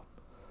football.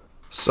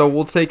 So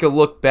we'll take a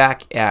look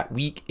back at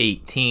Week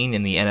 18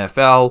 in the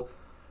NFL.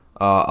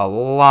 A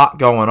lot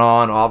going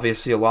on.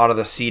 Obviously, a lot of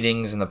the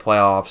seedings in the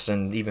playoffs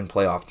and even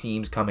playoff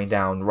teams coming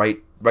down right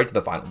to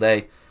the final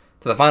day,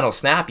 to the final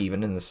snap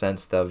even, in the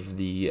sense of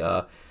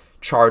the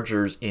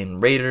Chargers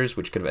in Raiders,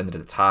 which could have ended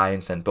a tie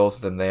and sent both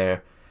of them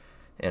there.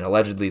 And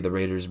allegedly the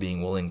Raiders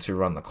being willing to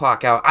run the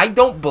clock out. I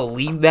don't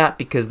believe that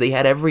because they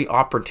had every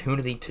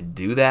opportunity to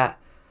do that.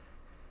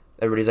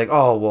 Everybody's like,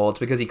 oh, well, it's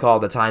because he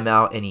called the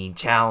timeout and he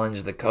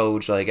challenged the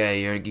coach, like,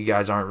 hey, you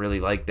guys aren't really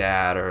like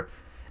that. Or,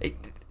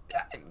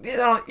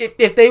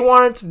 if they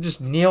wanted to just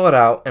kneel it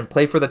out and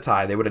play for the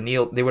tie, they would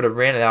have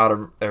ran it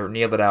out or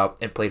kneeled it out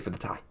and played for the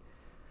tie.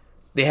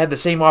 They had the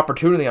same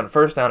opportunity on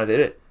first down as they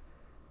did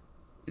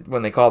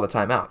when they called the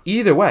timeout.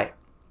 Either way,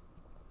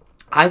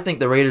 I think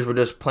the Raiders were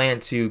just planning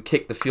to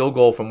kick the field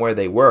goal from where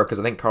they were because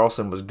I think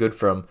Carlson was good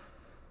from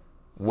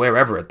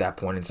wherever at that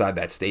point inside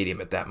that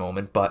stadium at that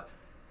moment. But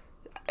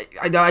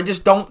I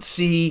just don't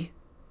see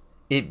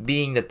it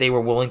being that they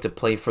were willing to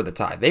play for the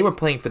tie. They were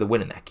playing for the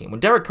win in that game. When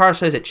Derek Carr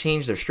says it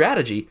changed their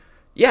strategy,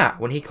 yeah,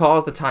 when he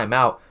calls the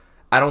timeout,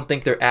 I don't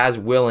think they're as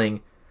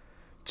willing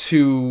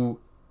to...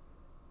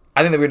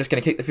 I think they were just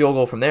going to kick the field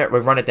goal from there,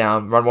 run it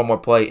down, run one more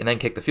play, and then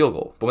kick the field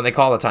goal. But when they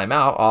call the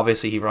timeout,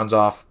 obviously he runs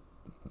off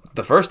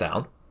the first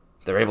down.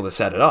 They're able to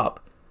set it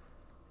up.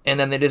 And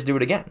then they just do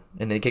it again,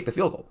 and they kick the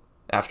field goal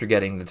after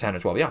getting the 10 or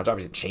 12 yards.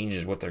 Obviously, it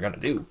changes what they're going to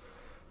do.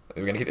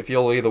 They were going to kick the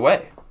field goal either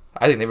way.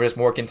 I think they were just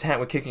more content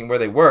with kicking where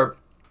they were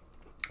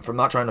from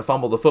not trying to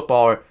fumble the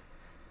football or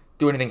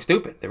do anything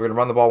stupid. They were going to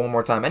run the ball one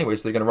more time anyway,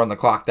 so they're going to run the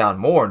clock down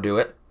more and do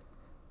it,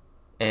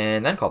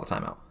 and then call the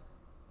timeout.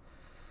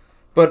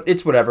 But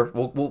it's whatever.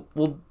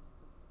 We'll.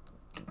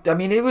 I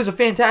mean, it was a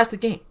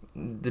fantastic game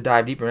to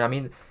dive deeper. I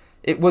mean,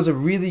 it was a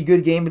really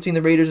good game between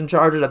the Raiders and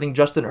Chargers. I think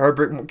Justin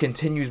Herbert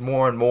continues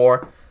more and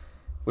more,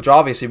 which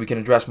obviously we can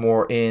address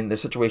more in the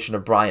situation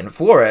of Brian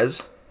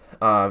Flores.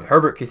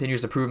 Herbert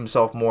continues to prove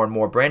himself more and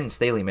more. Brandon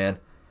Staley, man,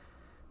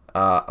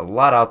 a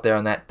lot out there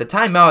on that. The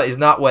timeout is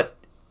not what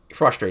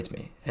frustrates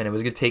me, and it was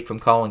a good take from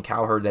Colin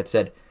Cowherd that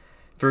said,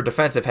 if you're a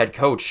defensive head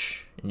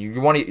coach, and you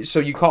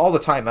call the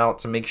timeout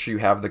to make sure you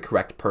have the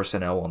correct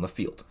personnel on the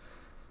field,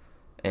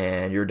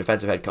 and you're a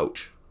defensive head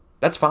coach.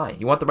 That's fine.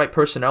 You want the right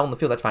personnel on the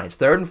field, that's fine. It's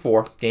 3rd and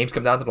 4. Games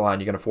come down to the line.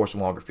 You're going to force a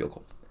longer field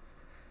goal.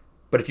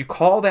 But if you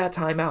call that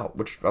timeout,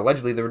 which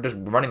allegedly they were just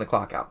running the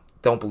clock out,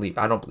 I don't believe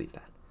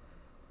that.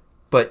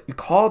 But you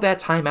call that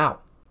timeout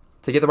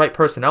to get the right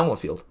personnel on the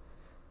field.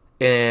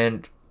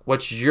 And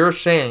what you're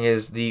saying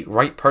is the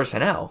right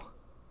personnel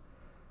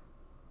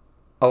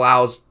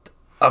allows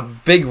a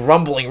big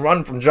rumbling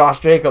run from Josh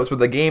Jacobs with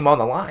the game on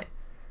the line.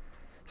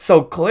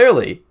 So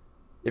clearly,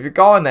 if you're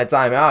calling that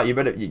timeout, you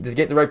better to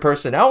get the right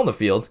personnel on the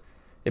field.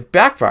 It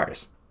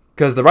backfires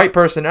because the right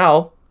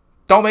personnel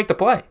don't make the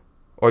play,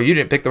 or you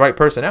didn't pick the right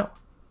personnel.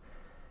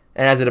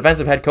 And as a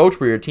defensive head coach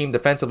where your team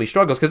defensively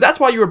struggles, because that's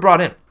why you were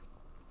brought in.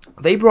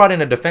 They brought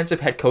in a defensive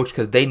head coach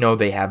because they know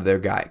they have their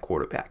guy at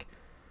quarterback.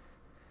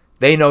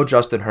 They know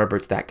Justin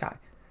Herbert's that guy.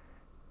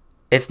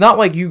 It's not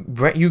like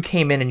you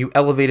came in and you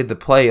elevated the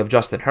play of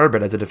Justin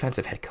Herbert as a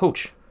defensive head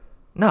coach.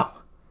 No.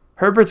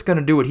 Herbert's going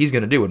to do what he's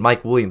going to do with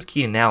Mike Williams,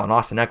 Keenan Allen,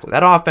 Austin Eckler.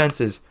 That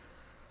offense is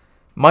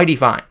mighty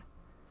fine.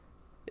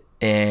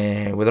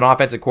 And with an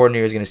offensive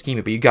coordinator who's going to scheme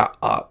it, but you got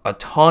a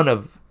ton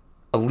of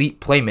elite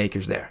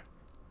playmakers there.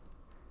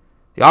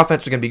 The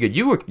offense is going to be good.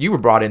 You were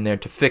brought in there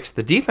to fix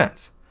the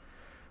defense,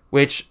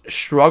 which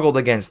struggled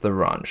against the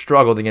run,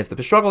 struggled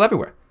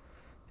everywhere.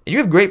 And you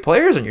have great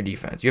players on your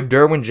defense. You have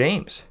Derwin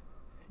James.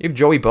 You have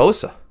Joey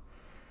Bosa.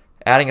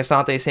 Adding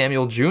Asante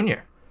Samuel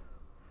Jr.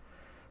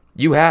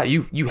 You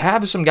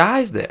have some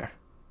guys there.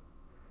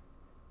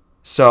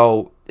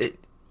 So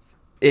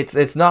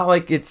it's not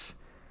like it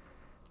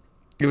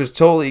was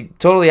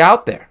totally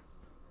out there.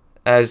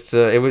 As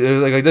to it was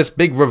like this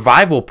big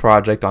revival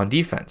project on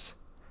defense.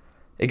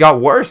 It got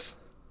worse.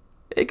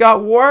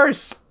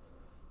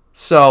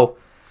 So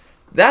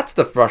that's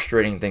the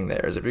frustrating thing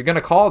there, is if you're going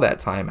to call that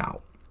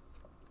timeout,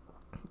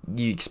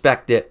 you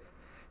expect it,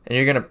 and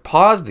you're going to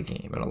pause the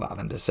game and allow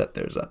them to set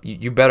theirs up.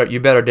 You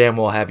better damn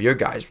well have your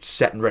guys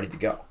set and ready to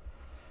go,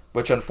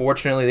 which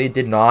unfortunately they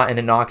did not, and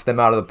it knocks them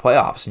out of the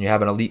playoffs. And you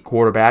have an elite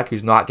quarterback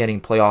who's not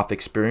getting playoff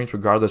experience,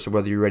 regardless of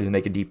whether you're ready to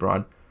make a deep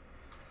run.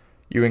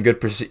 You're in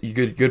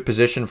good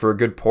position for a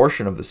good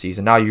portion of the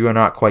season. Now you are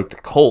not quite the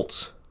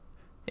Colts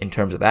in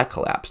terms of that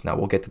collapse. Now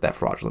we'll get to that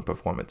fraudulent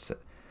performance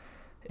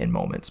in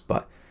moments,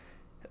 but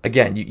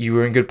again, you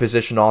were in good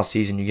position all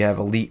season. You have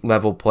elite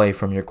level play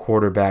from your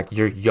quarterback,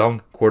 your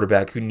young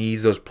quarterback who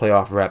needs those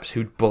playoff reps,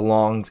 who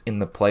belongs in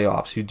the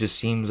playoffs, who just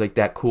seems like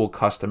that cool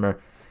customer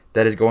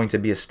that is going to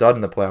be a stud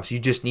in the playoffs. You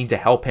just need to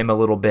help him a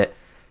little bit.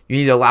 You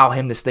need to allow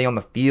him to stay on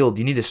the field.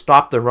 You need to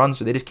stop the run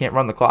so they just can't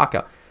run the clock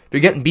out. If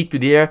you're getting beat through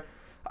the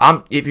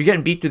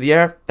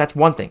air, that's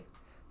one thing.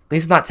 At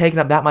least it's not taking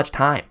up that much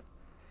time.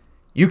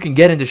 You can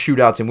get into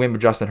shootouts and win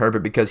with Justin Herbert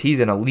because he's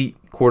an elite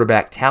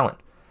quarterback talent.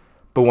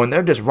 But when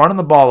they're just running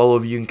the ball all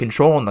over you and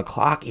controlling the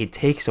clock, it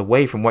takes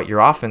away from what your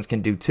offense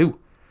can do too.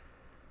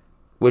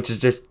 Which is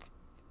just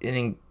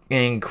an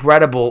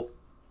incredible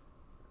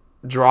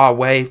draw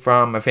away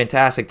from a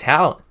fantastic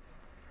talent.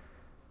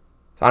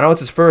 I know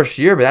it's his first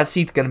year, but that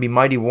seat's going to be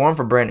mighty warm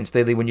for Brandon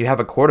Staley when you have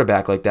a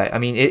quarterback like that. I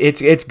mean,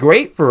 it's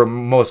great for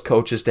most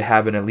coaches to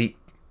have an elite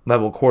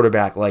level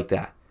quarterback like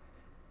that.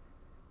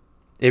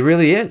 It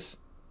really is.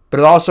 But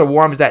it also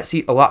warms that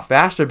seat a lot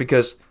faster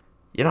because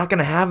you're not going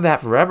to have that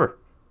forever.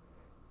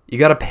 You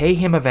got to pay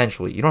him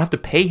eventually. You don't have to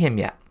pay him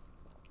yet.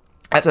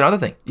 That's another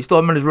thing. You still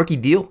have him on his rookie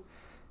deal.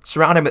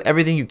 Surround him with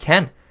everything you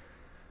can.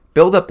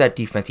 Build up that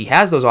defense. He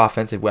has those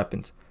offensive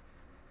weapons.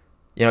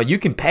 You know, you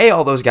can pay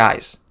all those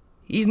guys.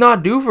 He's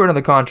not due for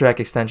another contract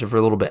extension for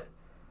a little bit.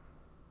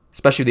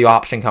 Especially with the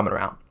option coming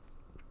around.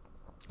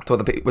 That's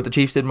what the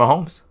Chiefs did with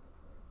Mahomes.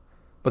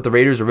 But the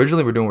Raiders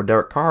originally were doing with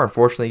Derek Carr.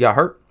 Unfortunately, he got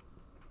hurt.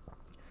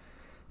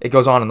 It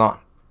goes on and on.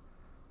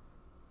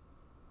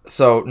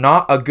 So,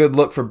 not a good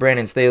look for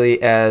Brandon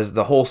Staley as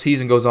the whole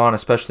season goes on,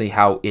 especially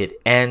how it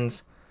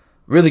ends.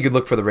 Really good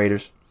look for the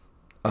Raiders.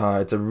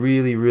 It's a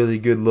really, really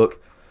good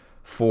look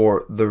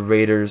for the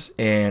Raiders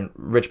and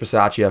Rich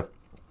Bisaccia,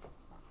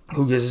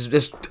 who is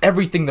just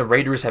everything the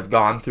Raiders have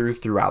gone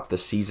throughout the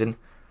season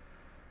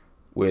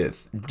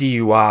with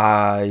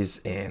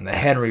DUIs and the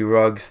Henry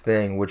Ruggs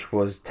thing, which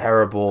was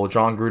terrible.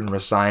 John Gruden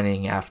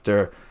resigning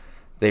after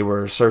they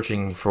were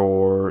searching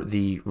for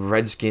the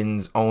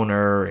Redskins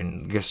owner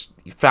and just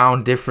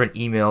found different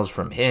emails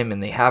from him,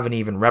 and they haven't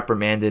even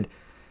reprimanded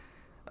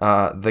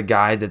the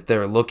guy that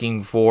they're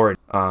looking for.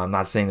 I'm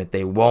not saying that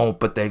they won't,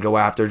 but they go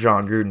after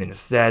John Gruden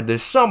instead.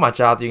 There's so much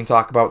out there you can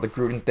talk about with the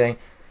Gruden thing.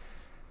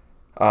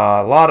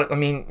 A lot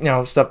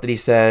of, stuff that he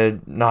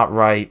said, not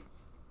right.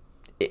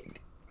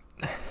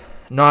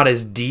 Not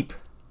as deep,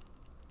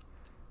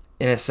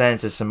 in a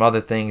sense, as some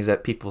other things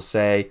that people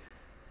say.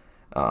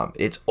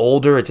 It's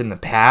older, it's in the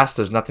past.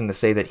 There's nothing to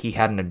say that he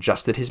hadn't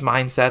adjusted his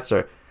mindsets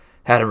or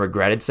hadn't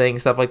regretted saying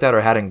stuff like that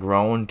or hadn't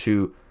grown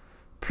to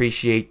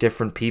appreciate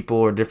different people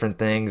or different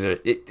things.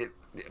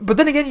 But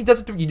then again, he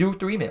does it. You do it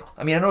through email.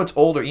 I mean, I know it's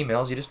older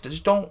emails. You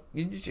just don't.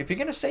 If you're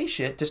gonna say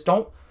shit, just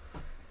don't.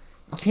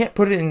 You can't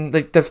put it in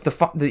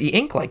the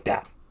ink like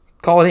that.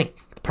 Call it ink.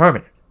 It's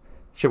permanent.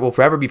 Shit will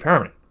forever be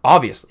permanent.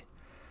 Obviously,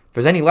 if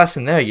there's any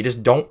lesson there, you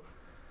just don't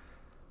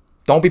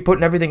be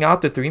putting everything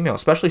out there through email,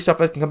 especially stuff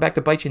that can come back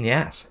to bite you in the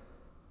ass.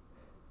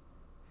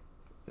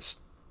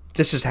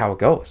 This is how it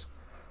goes.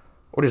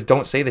 Or just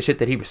don't say the shit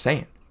that he was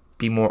saying.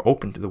 Be more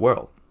open to the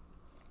world.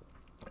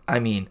 I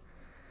mean,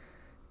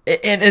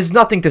 and it's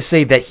nothing to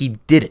say that he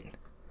didn't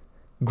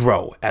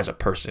grow as a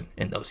person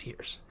in those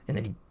years, and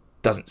that he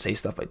doesn't say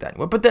stuff like that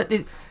anymore. But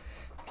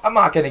I'm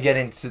not going to get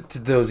into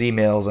those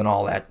emails and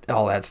all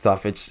that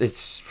stuff.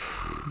 It's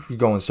you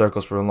go in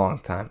circles for a long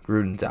time.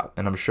 Gruden's out,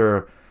 and I'm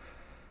sure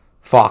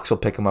Fox will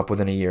pick him up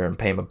within a year and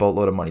pay him a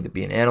boatload of money to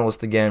be an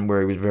analyst again,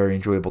 where he was very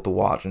enjoyable to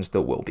watch and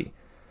still will be.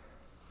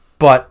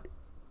 But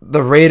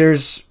the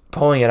Raiders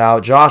pulling it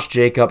out, Josh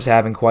Jacobs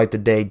having quite the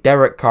day,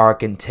 Derek Carr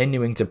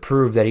continuing to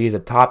prove that he's a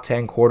top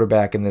 10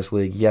 quarterback in this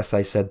league. Yes,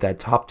 I said that,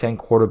 top 10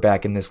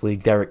 quarterback in this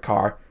league, Derek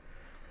Carr.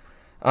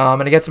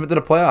 And it gets them into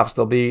the playoffs.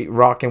 They'll be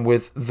rocking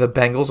with the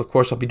Bengals. Of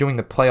course, I'll be doing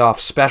the playoff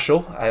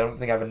special. I don't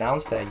think I've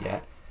announced that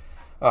yet.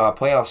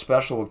 Playoff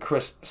special with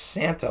Chris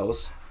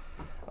Santos.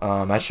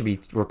 I should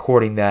be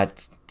recording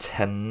that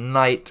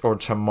tonight or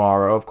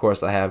tomorrow. Of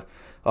course, I have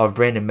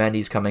Brandon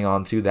Mendes coming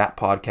on too. That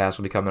podcast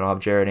will be coming on.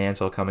 Jared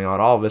Ansel coming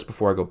on. All of this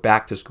before I go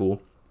back to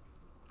school.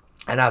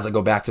 And as I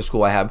go back to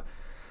school, I have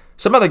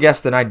some other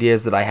guests and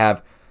ideas that I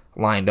have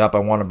lined up. I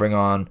want to bring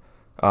on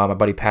my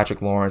buddy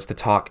Patrick Lawrence to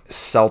talk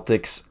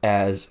Celtics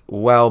as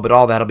well. But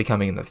all that will be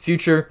coming in the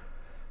future.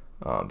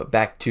 But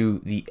back to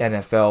the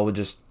NFL. We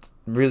just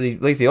really,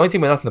 like, the only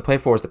team with nothing to play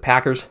for is the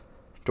Packers.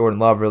 Jordan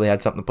Love really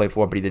had something to play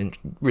for, but he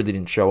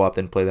didn't show up,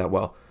 didn't play that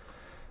well.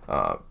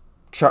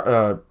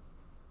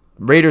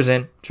 Raiders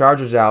in,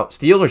 Chargers out,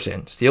 Steelers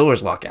in,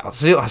 Steelers luck out.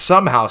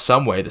 Somehow,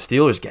 someway, the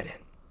Steelers get in,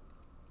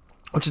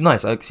 which is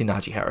nice. I like to see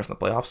Najee Harris in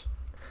the playoffs.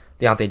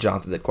 Deontay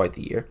Johnson's had quite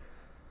the year.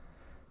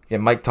 Yeah,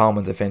 Mike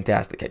Tomlin's a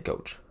fantastic head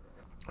coach.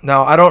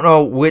 Now, I don't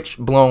know which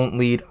blown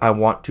lead I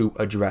want to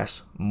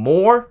address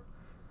more.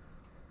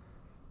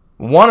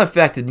 One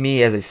affected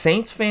me as a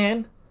Saints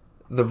fan.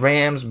 The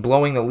Rams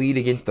blowing the lead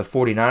against the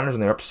 49ers,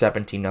 and they're up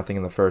 17-0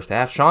 in the first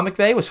half. Sean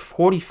McVay was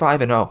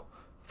 45-0.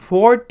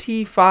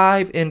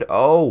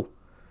 45-0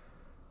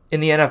 in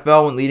the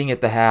NFL when leading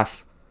at the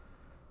half.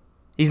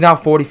 He's now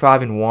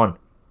 45-1.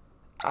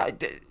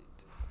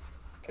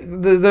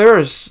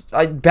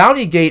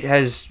 Bountygate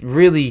has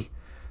really,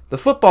 the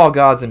football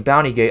gods and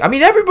Bountygate. I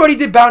mean, everybody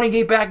did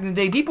Bountygate back in the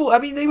day. People, I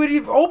mean, they were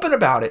open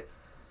about it,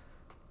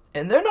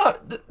 and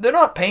they're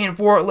not paying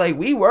for it like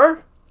we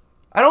were.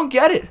 I don't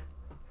get it.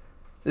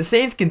 The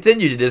Saints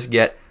continue to just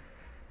get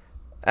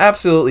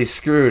absolutely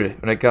screwed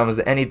when it comes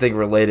to anything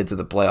related to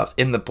the playoffs.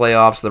 In the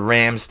playoffs, the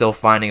Rams still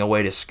finding a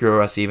way to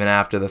screw us even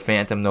after the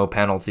phantom no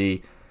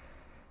penalty.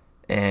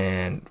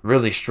 and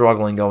really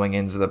struggling going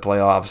into the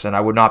playoffs, and I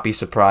would not be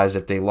surprised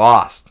if they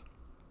lost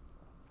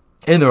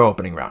in their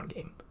opening round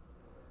game.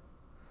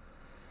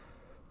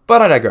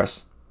 But I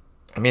digress.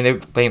 I mean, they're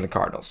playing the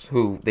Cardinals,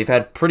 who they've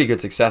had pretty good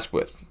success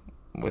with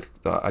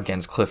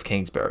against Cliff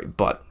Kingsbury,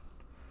 but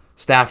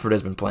Stafford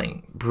has been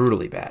playing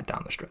brutally bad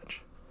down the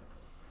stretch.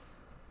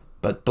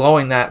 But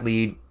blowing that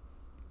lead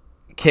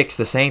kicks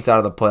the Saints out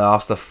of the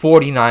playoffs. The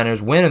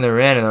 49ers win and they're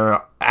in, and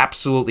they're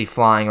absolutely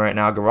flying right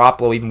now.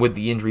 Garoppolo, even with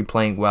the injury,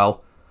 playing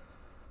well.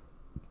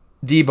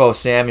 Deebo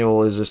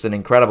Samuel is just an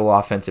incredible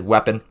offensive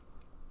weapon.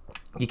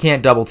 You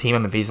can't double team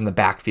him if he's in the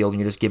backfield and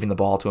you're just giving the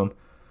ball to him.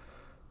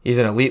 He's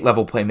an elite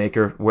level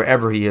playmaker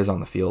wherever he is on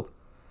the field.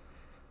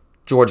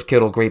 George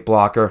Kittle, great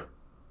blocker.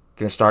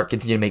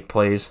 Continue to make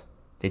plays.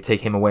 They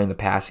take him away in the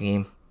passing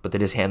game, but they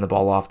just hand the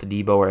ball off to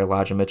Deebo or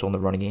Elijah Mitchell in the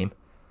running game.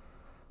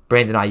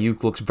 Brandon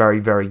Ayuk looks very,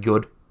 very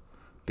good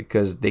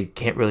because they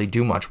can't really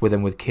do much with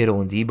him with Kittle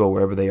and Deebo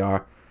wherever they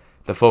are.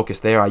 The focus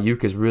there,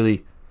 Ayuk has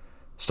really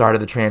started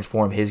to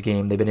transform his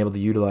game. They've been able to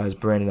utilize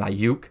Brandon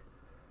Ayuk.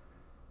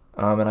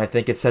 And I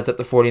think it sets up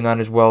the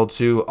 49ers well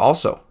to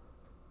also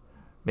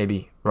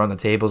maybe run the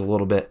tables a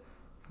little bit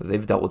because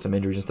they've dealt with some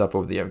injuries and stuff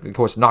over the year. Of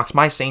course, knocks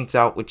my Saints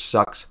out, which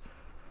sucks.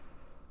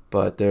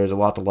 But there's a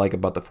lot to like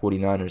about the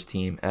 49ers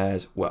team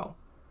as well.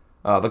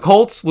 The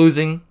Colts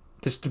losing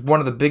just one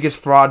of the biggest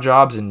fraud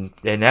jobs in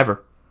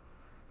ever.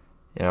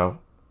 You know,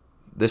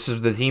 this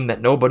is the team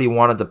that nobody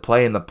wanted to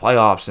play in the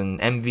playoffs. And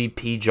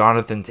MVP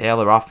Jonathan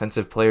Taylor,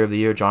 Offensive Player of the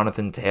Year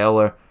Jonathan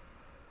Taylor.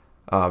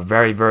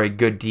 Very, very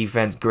good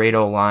defense, great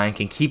O-line,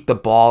 can keep the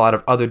ball out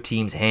of other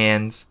teams'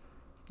 hands.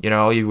 You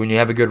know, when you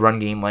have a good run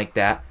game like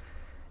that.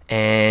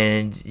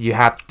 And you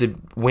have to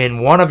win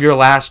one of your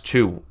last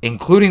two,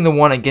 including the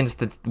one against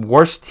the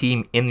worst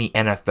team in the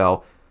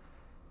NFL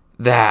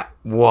that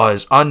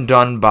was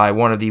undone by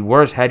one of the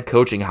worst head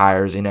coaching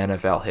hires in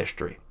NFL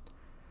history.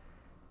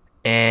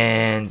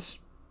 And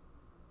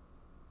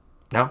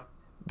no,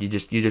 you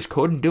just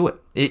couldn't do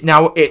it.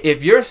 Now,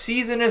 if your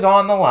season is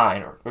on the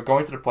line, or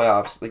going to the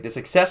playoffs, like the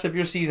success of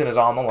your season is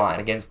on the line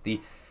against the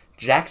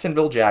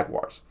Jacksonville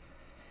Jaguars,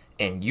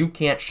 and you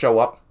can't show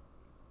up,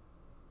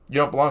 you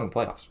don't belong in the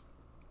playoffs.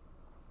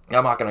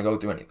 I'm not going to go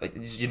through any.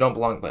 You don't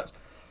belong in the playoffs.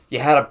 You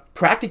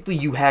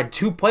had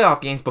two playoff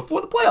games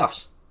before the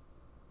playoffs.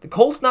 The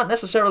Colts not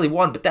necessarily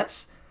won, but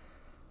that's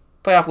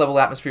playoff level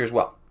atmosphere as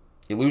well.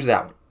 You lose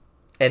that one.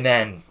 And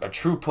then a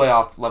true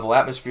playoff level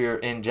atmosphere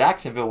in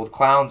Jacksonville with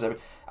clowns.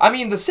 I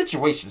mean, the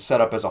situation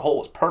set up as a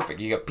whole is perfect.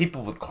 You got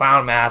people with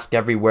clown masks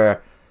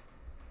everywhere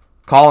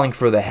calling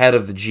for the head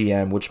of the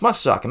GM, which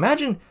must suck.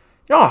 Imagine,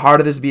 you know how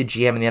hard it is to be a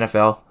GM in the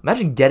NFL?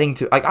 Imagine getting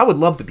to, I would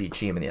love to be a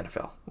GM in the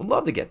NFL. Would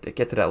love to get to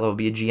that level,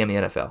 be a GM in the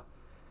NFL.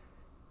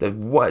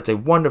 It's a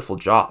wonderful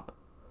job.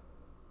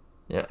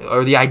 Yeah,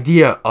 or the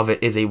idea of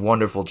it is a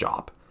wonderful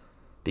job,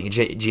 being a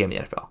GM in the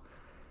NFL.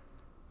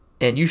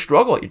 And you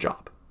struggle at your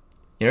job.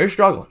 You know, you're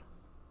struggling.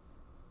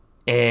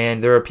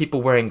 And there are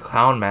people wearing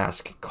clown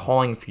masks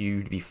calling for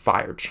you to be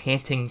fired,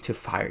 chanting to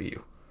fire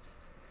you.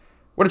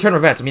 What a turn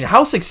of events. I mean,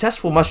 how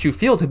successful must you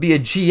feel to be a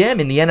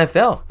GM in the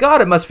NFL?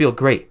 God, it must feel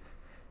great.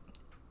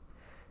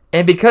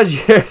 And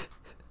because you're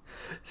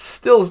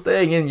still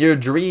staying in your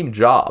dream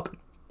job,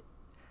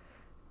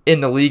 in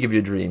the league of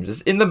your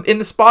dreams, in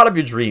the spot of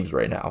your dreams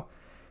right now,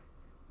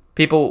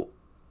 people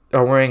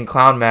are wearing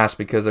clown masks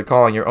because they're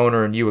calling your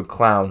owner and you a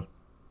clown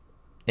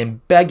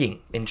and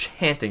begging and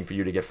chanting for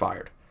you to get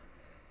fired.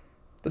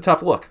 The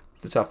tough look.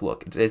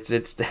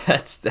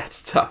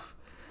 That's tough.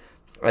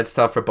 That's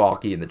tough for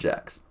Balky and the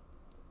Jacks.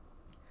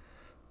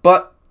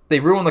 But they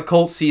ruined the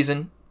Colts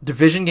season.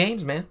 Division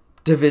games, man.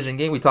 Division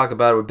game. We talk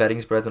about it with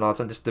betting spreads and all that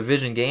stuff. Just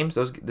division games.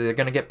 They're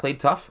going to get played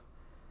tough.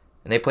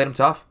 And they played them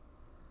tough.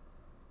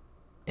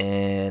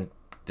 And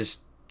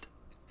just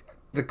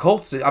the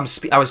Colts. I'm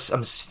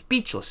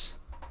speechless.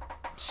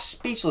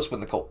 Speechless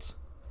with the Colts.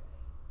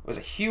 It was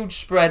a huge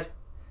spread.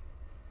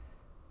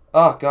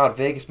 Oh, God,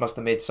 Vegas must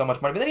have made so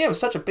much money. But then it was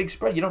such a big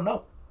spread, you don't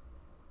know.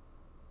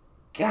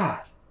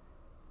 God.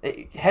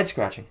 Head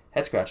scratching.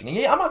 And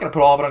yeah, I'm not going to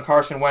put all of it on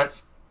Carson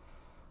Wentz.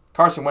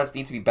 Carson Wentz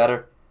needs to be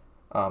better.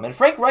 And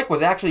Frank Reich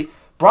was actually...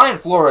 Brian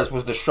Flores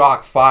was the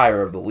shock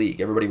fire of the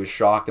league. Everybody was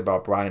shocked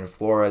about Brian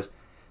Flores.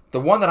 The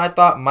one that I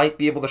thought might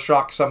be able to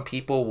shock some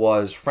people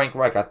was Frank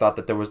Reich. I thought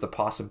that there was the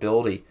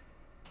possibility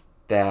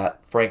that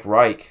Frank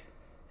Reich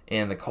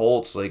and the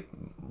Colts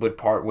would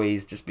part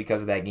ways just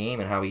because of that game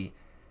and how they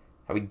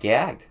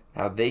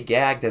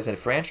gagged as a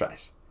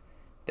franchise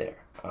there.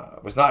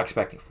 Was not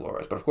expecting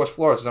Flores. But, of course,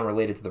 Flores was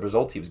unrelated to the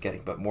result he was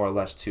getting, but more or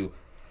less to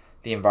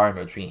the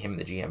environment between him and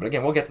the GM. But,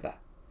 again, we'll get to that.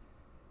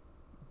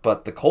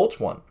 But the Colts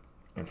won.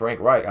 And Frank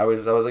Reich, I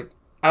was like,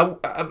 I would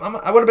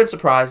have been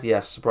surprised.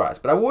 Yes,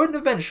 surprised. But I wouldn't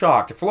have been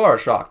shocked if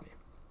Flores shocked me.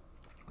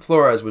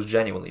 Flores was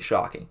genuinely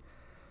shocking.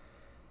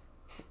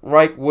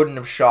 Reich wouldn't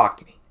have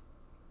shocked me.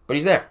 But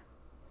he's there.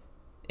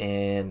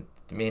 And,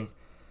 I mean...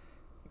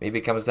 Maybe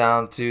it comes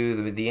down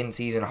to the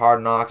in-season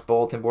Hard Knocks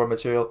bulletin board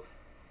material.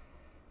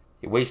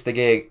 You waste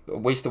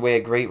away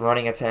a great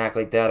running attack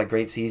like that, a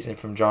great season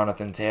from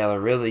Jonathan Taylor.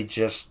 Really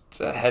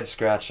just a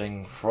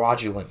head-scratching,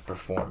 fraudulent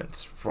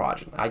performance.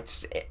 Fraudulent.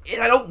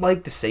 I don't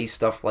like to say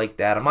stuff like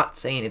that. I'm not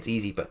saying it's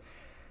easy, but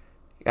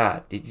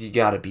God, you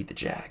got to beat the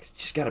Jags.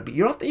 You just got to beat.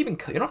 You don't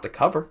have to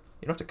cover.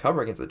 You don't have to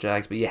cover against the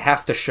Jags, but you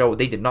have to show.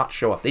 They did not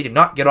show up. They did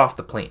not get off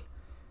the plane.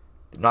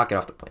 Did not get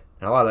off the plane.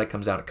 And a lot of that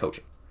comes down to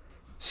coaching.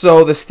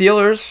 So the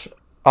Steelers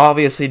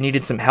obviously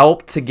needed some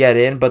help to get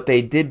in, but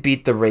they did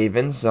beat the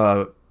Ravens.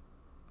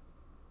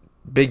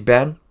 Big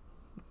Ben,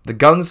 the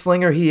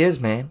gunslinger he is,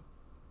 man.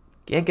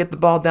 Can't get the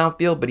ball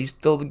downfield, but he's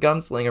still the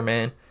gunslinger,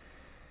 man.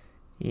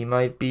 He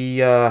might be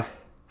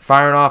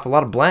firing off a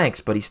lot of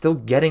blanks, but he's still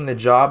getting the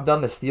job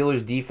done. The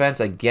Steelers' defense,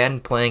 again,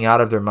 playing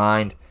out of their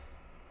mind.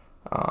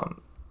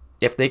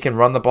 If they can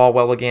run the ball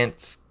well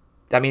against...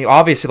 I mean,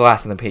 obviously, the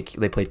last time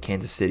they played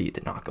Kansas City, it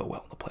did not go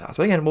well in the playoffs.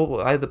 But again,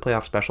 I have the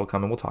playoff special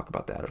coming. We'll talk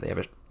about that if they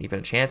have even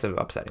a chance of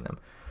upsetting them.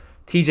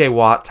 T.J.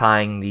 Watt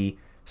tying the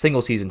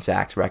single-season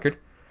sacks record.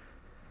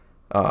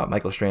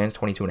 Michael Strand's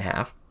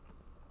 22.5.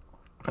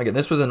 Again,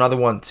 this was another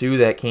one, too,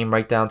 that came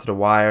right down to the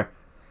wire.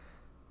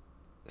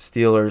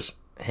 Steelers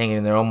hanging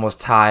in there,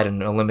 almost tied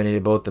and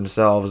eliminated both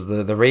themselves.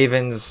 The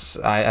Ravens,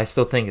 I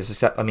still think,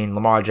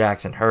 Lamar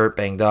Jackson hurt,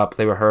 banged up.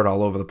 They were hurt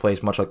all over the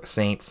place, much like the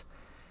Saints.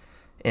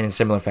 And in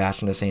similar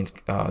fashion, the Saints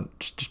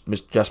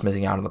just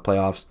missing out on the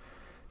playoffs.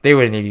 They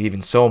would have needed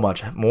even so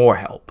much more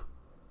help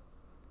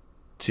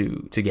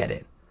to get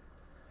in.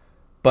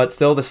 But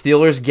still, the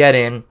Steelers get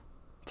in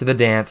to the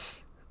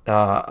dance.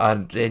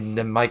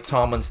 And Mike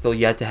Tomlin's still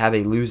yet to have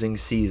a losing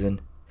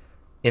season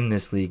in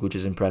this league, which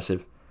is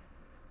impressive.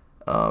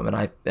 And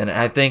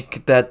I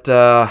think that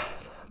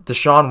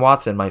Deshaun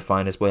Watson might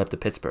find his way up to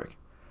Pittsburgh.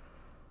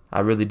 I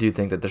really do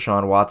think that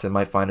Deshaun Watson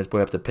might find his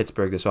way up to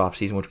Pittsburgh this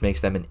offseason, which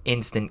makes them an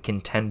instant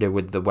contender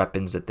with the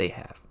weapons that they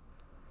have.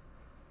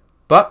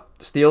 But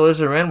the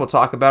Steelers are in. We'll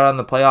talk about it on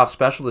the playoff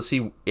special to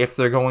see if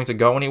they're going to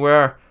go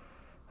anywhere.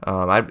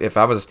 If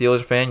I was a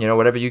Steelers fan,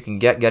 whatever you can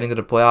getting to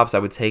the playoffs, I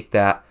would take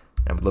that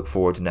and would look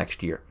forward to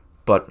next year.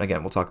 But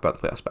again, we'll talk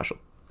about the playoff special.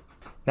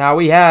 Now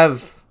we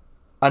have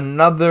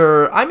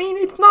another.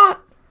 It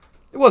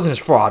wasn't as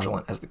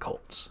fraudulent as the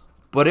Colts,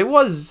 but it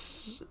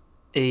was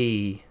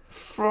a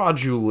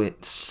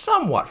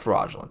somewhat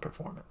fraudulent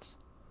performance.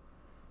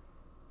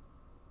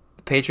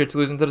 The Patriots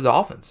losing to the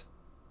Dolphins.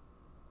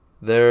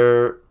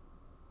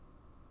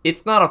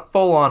 It's not a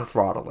full-on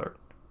fraud alert.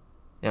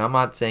 I'm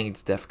not saying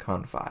it's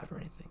DEFCON 5 or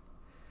anything.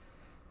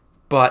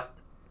 But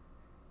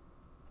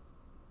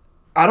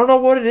I don't know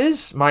what it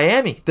is.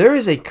 Miami. There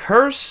is a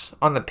curse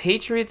on the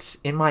Patriots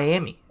in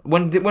Miami.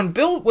 When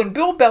Bill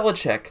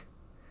Belichick,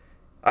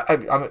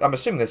 I'm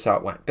assuming this is how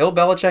it went. Bill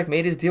Belichick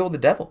made his deal with the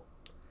devil.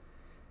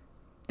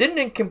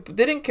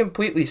 Didn't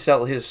completely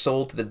sell his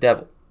soul to the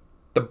devil.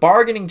 The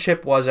bargaining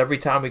chip was every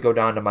time we go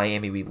down to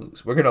Miami, we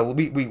lose.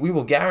 We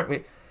will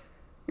guarantee.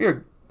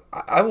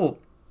 I will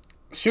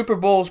Super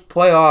Bowls,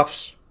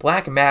 playoffs,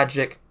 black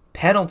magic,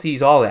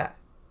 penalties, all that,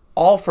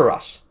 all for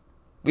us.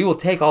 We will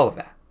take all of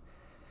that.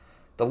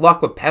 The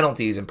luck with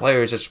penalties and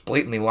players just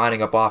blatantly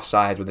lining up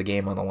offsides with the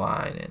game on the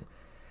line, and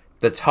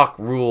the Tuck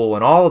rule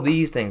and all of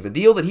these things, the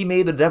deal that he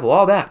made with the devil,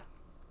 all that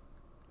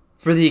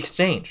for the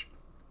exchange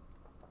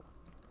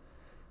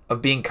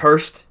of being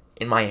cursed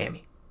in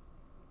Miami.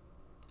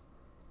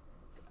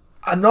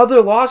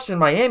 Another loss in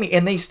Miami,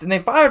 and they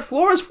fired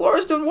Flores.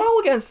 Flores doing well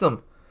against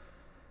them.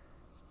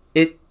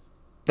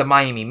 The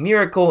Miami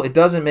Miracle, it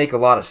doesn't make a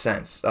lot of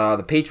sense.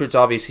 The Patriots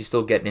obviously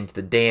still getting into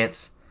the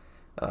dance.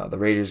 The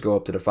Raiders go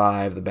up to the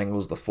 5, the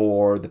Bengals the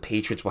 4. The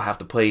Patriots will have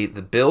to play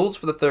the Bills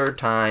for the third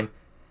time,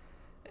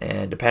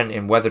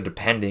 and weather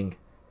depending.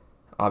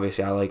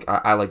 Obviously,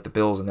 I like the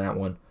Bills in that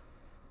one,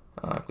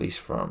 at least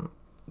from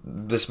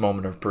this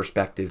moment of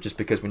perspective, just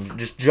because when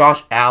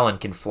Josh Allen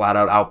can flat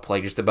out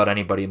outplay just about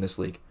anybody in this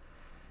league.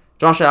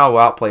 Josh Allen will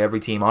outplay every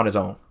team on his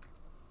own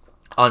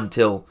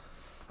until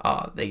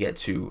they get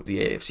to the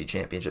AFC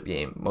Championship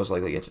game, most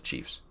likely against the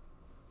Chiefs.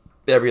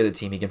 Every other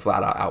team he can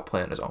flat out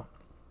outplay on his own.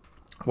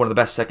 One of the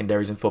best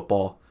secondaries in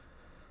football.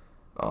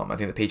 I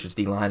think the Patriots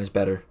D-line is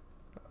better.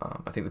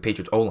 I think the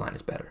Patriots O-line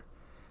is better.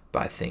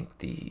 But I think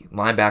the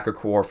linebacker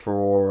core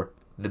for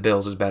the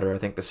Bills is better. I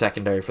think the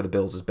secondary for the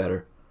Bills is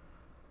better.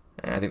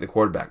 And I think the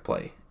quarterback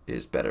play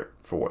is better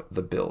for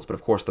the Bills. But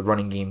of course, the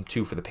running game,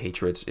 too, for the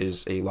Patriots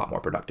is a lot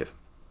more productive.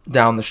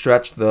 Down the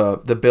stretch,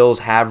 the Bills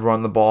have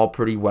run the ball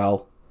pretty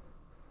well,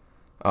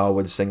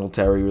 with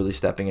Singletary really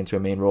stepping into a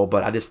main role.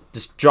 But I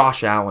just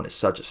Josh Allen is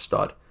such a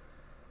stud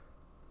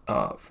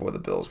for the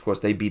Bills. Of course,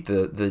 they beat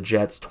the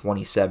Jets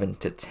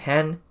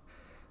 27-10.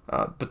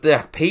 But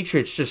the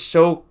Patriots just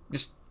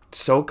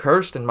so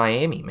cursed in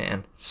Miami,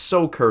 man.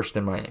 So cursed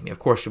in Miami. Of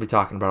course, you'll be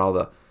talking about all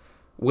the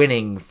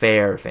winning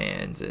fair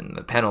fans and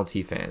the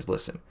penalty fans.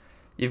 Listen,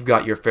 you've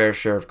got your fair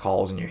share of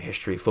calls in your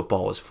history.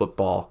 Football is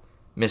football.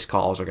 Missed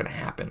calls are going to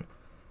happen.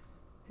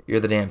 You're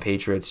the damn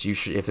Patriots. You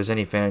should, if there's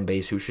any fan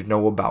base who should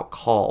know about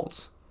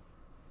calls,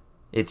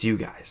 it's you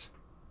guys.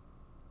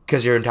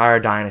 Because your entire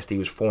dynasty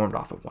was formed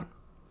off of one.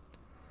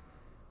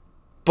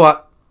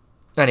 But,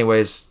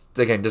 anyways,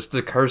 again, just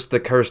the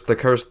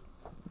curse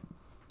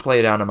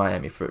play down to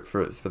Miami for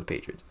the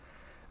Patriots.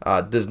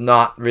 Does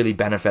not really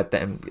benefit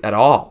them at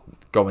all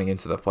going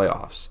into the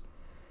playoffs.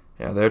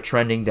 They're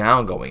trending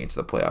down going into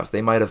the playoffs.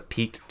 They might have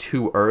peaked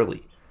too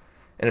early.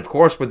 And of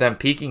course, with them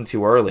peaking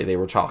too early, they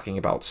were talking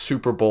about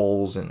Super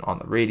Bowls and on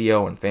the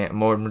radio and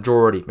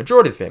majority of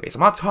the fan base.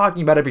 I'm not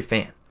talking about every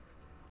fan.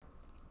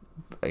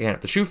 Again,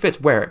 if the shoe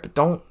fits, wear it, but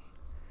don't.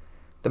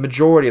 The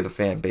majority of the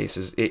fan base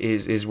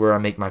is where I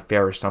make my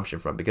fair assumption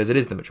from, because it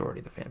is the majority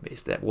of the fan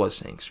base that was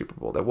saying Super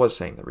Bowl, that was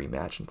saying the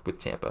rematch with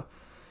Tampa,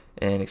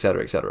 and et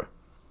cetera, et cetera.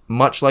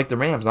 Much like the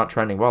Rams not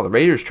trending well. The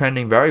Raiders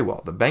trending very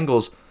well. The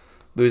Bengals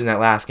losing that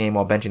last game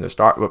while resting the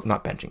starters.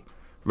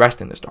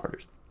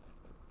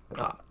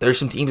 There's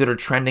some teams that are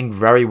trending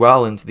very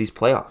well into these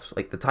playoffs,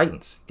 like the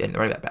Titans getting the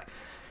running back.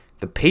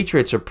 The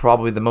Patriots are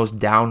probably the most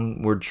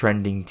downward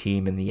trending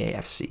team in the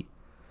AFC.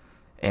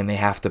 And they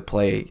have to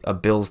play a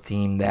Bills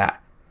team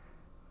that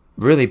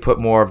really put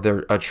more of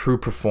a true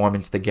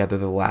performance together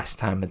the last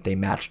time that they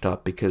matched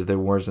up, because there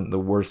wasn't the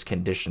worst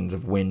conditions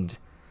of wind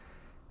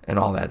and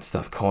all that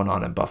stuff going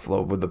on in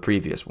Buffalo with the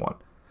previous one,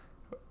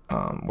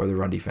 where the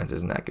run defense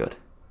isn't that good.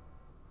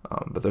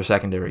 But their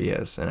secondary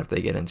is, and if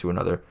they get into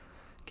another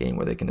game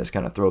where they can just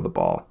kind of throw the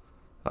ball,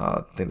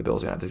 I think the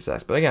Bills are going to have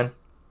success. But again,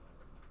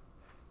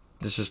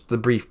 this is just the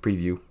brief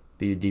preview,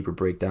 be a deeper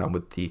breakdown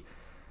with the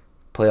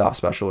playoff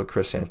special with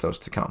Chris Santos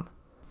to come.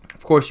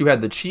 Of course, you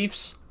had the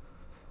Chiefs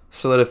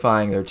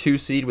solidifying their 2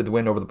 seed with the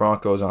win over the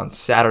Broncos on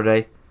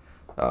Saturday.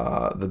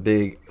 The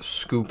big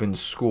scoop and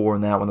score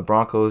in that one. The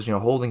Broncos,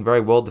 holding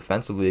very well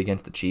defensively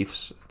against the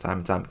Chiefs time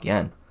and time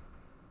again.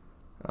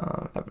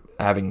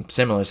 Having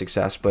similar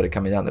success, but it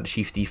coming down to the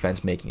Chiefs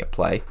defense making a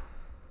play.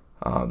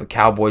 The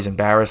Cowboys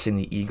embarrassing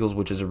the Eagles,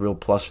 which is a real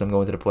plus for them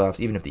going to the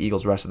playoffs. Even if the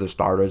Eagles rested their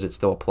starters, it's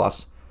still a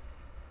plus.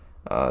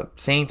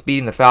 Saints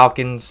beating the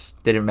Falcons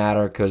didn't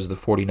matter because the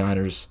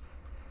 49ers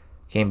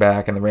came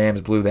back and the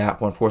Rams blew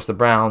that one. Of course, the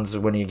Browns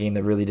winning a game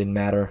that really didn't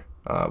matter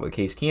with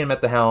Case Keenum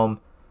at the helm,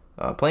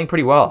 playing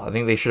pretty well. I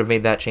think they should have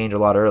made that change a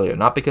lot earlier.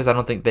 Not because I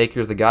don't think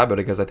Baker's the guy, but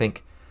because I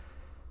think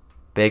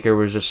Baker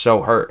was just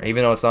so hurt.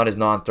 Even though it's not his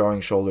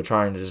non-throwing shoulder,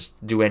 trying to just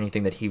do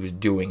anything that he was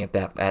doing at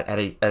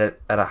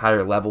a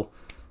higher level,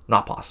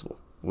 not possible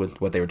with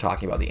what they were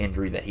talking about, the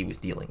injury that he was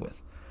dealing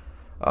with.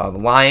 The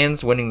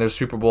Lions winning their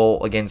Super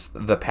Bowl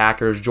against the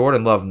Packers.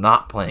 Jordan Love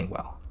not playing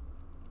well.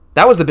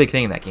 That was the big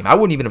thing in that game. I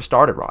wouldn't even have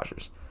started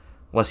Rodgers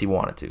unless he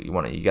wanted to.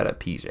 You got to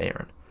appease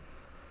Aaron.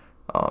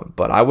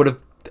 But I would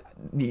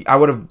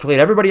have played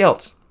everybody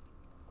else.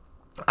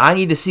 I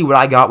need to see what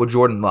I got with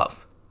Jordan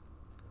Love.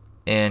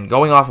 And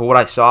going off of what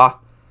I saw,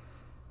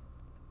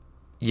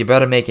 you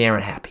better make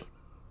Aaron happy.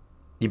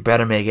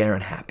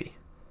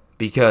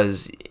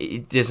 Because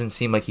it doesn't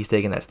seem like he's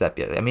taking that step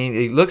yet. I mean,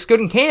 he looks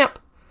good in camp.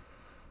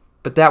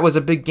 But that was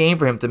a big game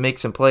for him to make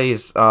some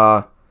plays,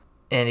 and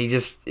he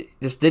just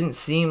didn't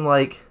seem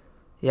like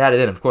he had it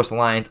in him. Of course, the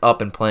Lions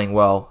up and playing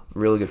well,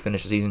 really good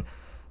finish of the season.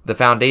 The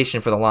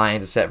foundation for the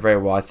Lions is set very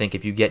well. I think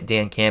if you get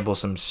Dan Campbell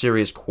some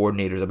serious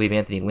coordinators, I believe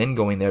Anthony Lynn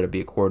going there to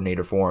be a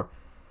coordinator for him,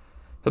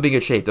 he'll be in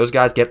good shape. Those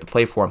guys get to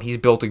play for him. He's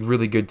built a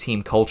really good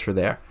team culture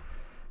there,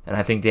 and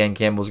I think Dan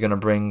Campbell is going to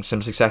bring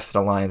some success to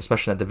the Lions,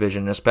 especially in that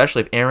division, and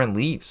especially if Aaron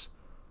leaves.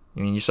 I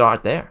mean, you saw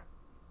it there.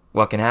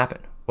 What can happen?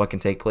 What can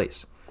take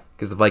place?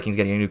 Because the Vikings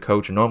getting a new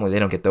coach, and normally they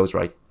don't get those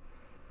right.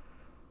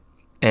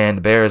 And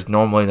the Bears,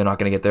 normally they're not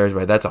going to get theirs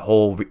right. That's a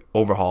whole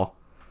overhaul.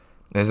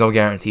 There's no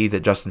guarantees that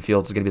Justin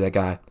Fields is going to be that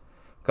guy.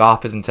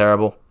 Goff isn't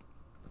terrible.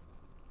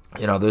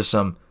 There's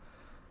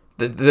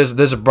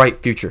a bright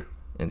future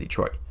in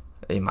Detroit,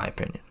 in my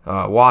opinion.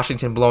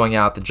 Washington blowing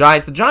out the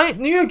Giants. The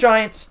New York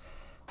Giants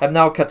have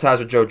now cut ties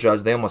with Joe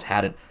Judge. They almost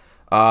hadn't.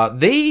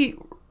 They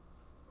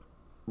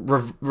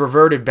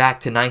reverted back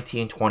to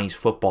 1920s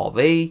football.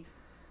 They...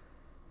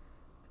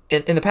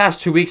 In the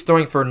past 2 weeks,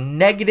 throwing for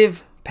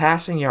negative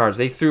passing yards.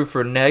 They threw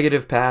for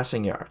negative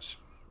passing yards.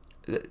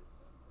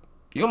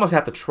 You almost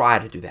have to try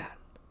to do that.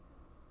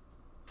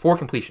 4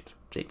 completions,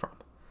 Jake Fromm.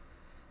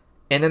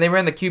 And then they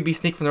ran the QB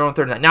sneak from their own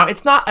 39. Now,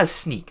 it's not a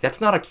sneak. That's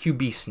not a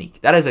QB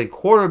sneak. That is a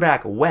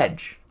quarterback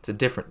wedge. It's a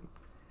different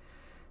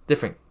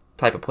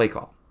type of play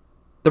call.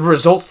 The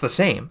result's the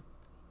same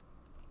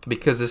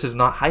because this is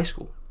not high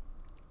school.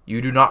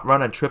 You do not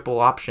run a triple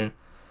option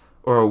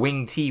or a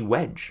wing T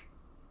wedge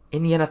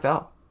in the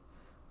NFL.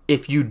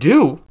 If you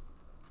do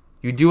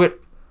it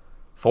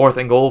 4th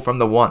and goal from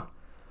the 1.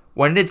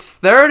 When it's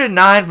 3rd and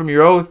 9 from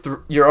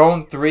your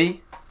own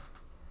 3,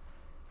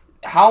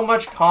 how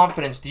much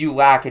confidence do you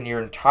lack in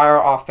your entire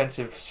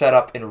offensive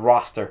setup and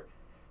roster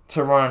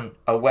to run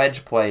a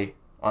wedge play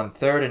on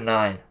 3rd and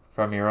 9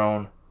 from your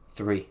own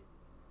 3?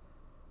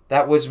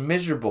 That was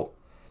miserable.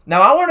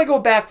 Now, I want to go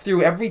back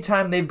through every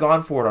time they've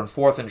gone for it on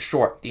 4th and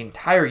short the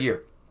entire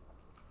year.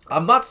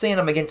 I'm not saying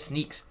I'm against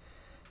sneaks.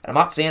 And I'm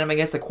not saying I'm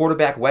against the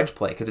quarterback wedge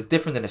play because it's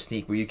different than a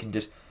sneak where you can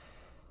just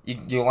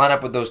you line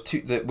up with those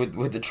two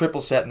with the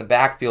triple set in the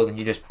backfield and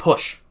you just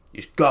push, you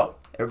just go.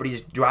 Everybody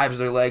just drives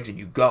their legs and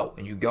you go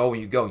and you go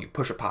and you go. And you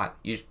push a pile.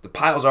 The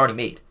pile's already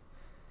made.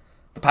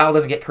 The pile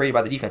doesn't get created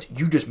by the defense.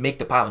 You just make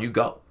the pile and you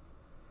go.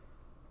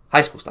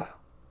 High school style.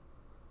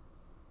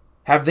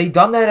 Have they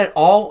done that at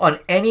all on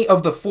any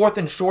of the 4th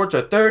and shorts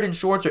or 3rd and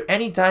shorts or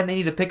any time they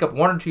need to pick up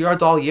 1 or 2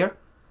 yards all year?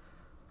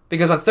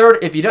 Because on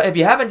 3rd, if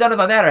you haven't done it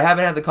on that or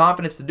haven't had the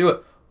confidence to do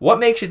it, what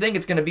makes you think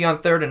it's going to be on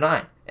 3rd and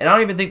 9? And I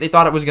don't even think they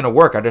thought it was going to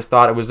work. I just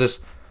thought it was this.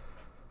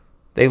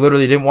 They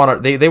literally didn't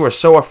want to. They were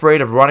so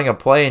afraid of running a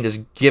play and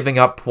just giving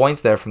up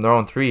points there from their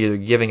own 3, either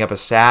giving up a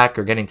sack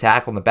or getting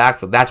tackled in the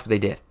backfield. That's what they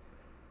did.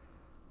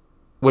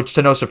 Which,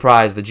 to no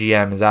surprise, the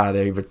GM is out of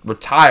there. He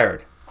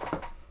retired.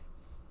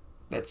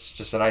 That's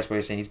just a nice way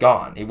of saying he's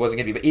gone. He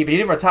wasn't going to be. If he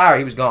didn't retire,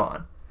 he was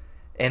gone.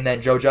 And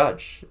then Joe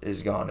Judge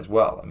is gone as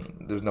well. I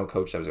mean, there's no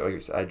coach I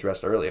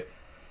addressed earlier.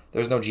 There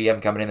was no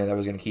GM coming in there that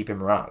was going to keep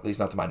him around, at least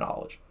not to my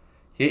knowledge.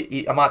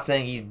 I'm not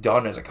saying he's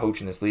done as a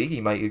coach in this league.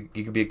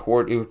 He could be a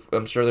coordinator.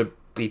 I'm sure there'll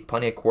be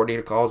plenty of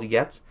coordinator calls he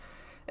gets.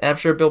 And I'm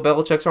sure Bill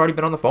Belichick's already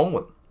been on the phone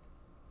with him.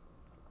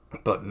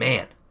 But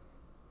man,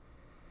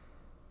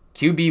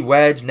 QB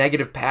wedge,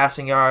 negative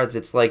passing yards.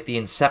 It's like the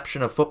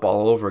inception of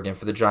football all over again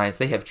for the Giants.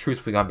 They have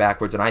truthfully gone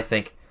backwards, and I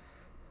think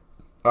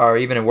are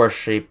even in worse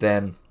shape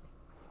than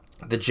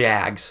the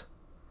Jags,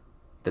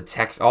 the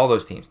Tex, all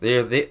those teams.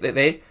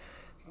 They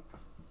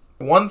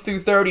 1 through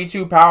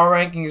 32 power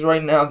rankings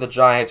right now. The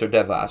Giants are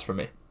dead last for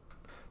me.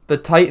 The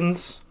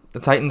Titans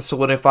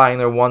solidifying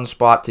their 1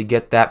 spot to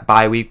get that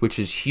bye week, which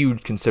is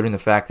huge considering the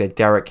fact that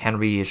Derrick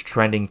Henry is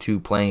trending to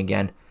playing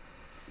again.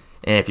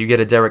 And if you get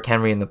a Derrick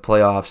Henry in the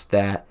playoffs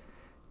that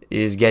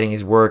is getting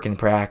his work in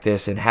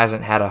practice and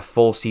hasn't had a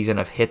full season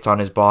of hits on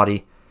his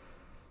body,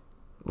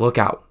 look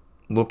out.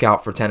 Look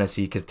out for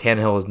Tennessee, because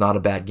Tannehill is not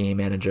a bad game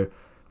manager.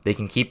 They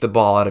can keep the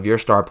ball out of your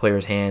star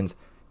players' hands.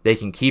 They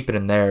can keep it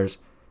in theirs.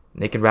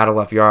 They can rattle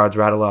off yards,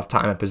 rattle off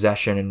time of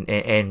possession,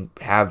 and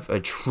have a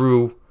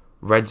true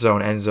red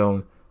zone, end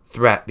zone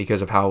threat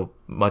because of how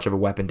much of a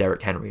weapon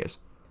Derrick Henry is.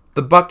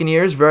 The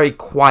Buccaneers very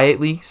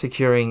quietly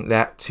securing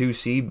that 2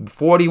 seed,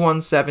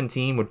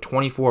 41-17 with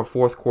 24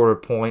 fourth quarter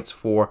points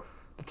for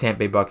the Tampa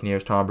Bay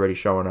Buccaneers. Tom Brady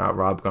showing out.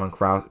 Rob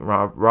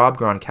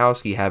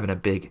Gronkowski having a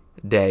big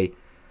day.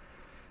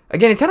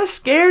 Again, it kind of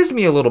scares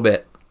me a little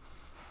bit.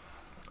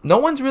 No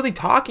one's really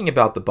talking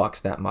about the Bucs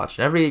that much.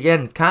 And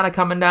again, kind of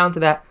coming down to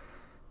that,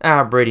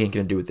 Brady ain't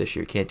going to do it this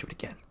year. Can't do it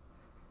again.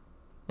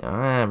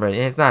 Brady,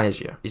 it's not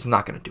his year. He's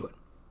not going to do it.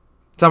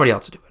 Somebody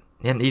else will do it.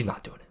 And he's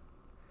not doing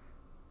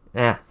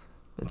it.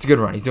 It's a good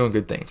run. He's doing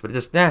good things. But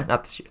just,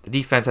 not this year. The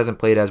defense hasn't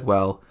played as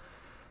well.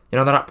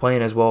 They're not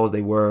playing as well as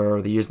they were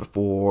the years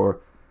before.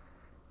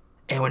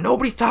 And when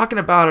nobody's talking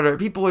about it, or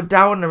people are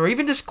doubting him, or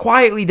even just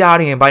quietly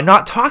doubting him by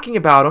not talking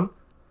about him,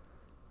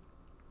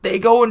 they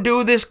go and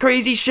do this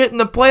crazy shit in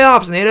the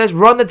playoffs, and they just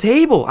run the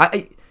table.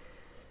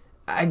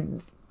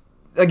 Again,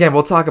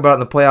 we'll talk about it in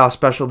the playoff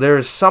special. There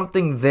is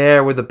something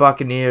there with the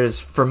Buccaneers,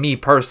 for me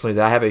personally,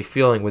 that I have a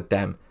feeling with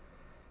them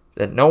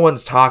that no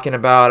one's talking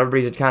about.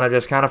 Everybody's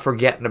kind of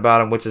forgetting about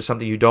them, which is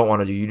something you don't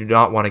want to do. You do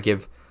not want to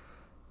give.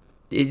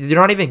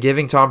 You're not even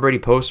giving Tom Brady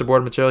poster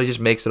board material. He just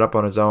makes it up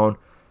on his own.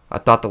 I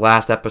thought the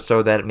last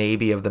episode that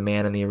maybe of the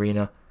Man in the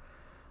Arena.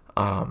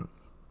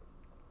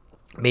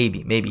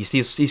 Maybe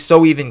he's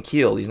so even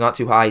keeled. He's not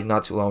too high, he's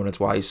not too low, and that's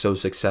why he's so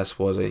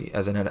successful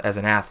as an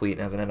athlete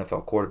and as an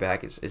NFL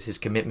quarterback. Is his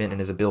commitment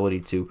and his ability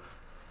to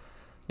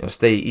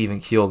stay even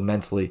keeled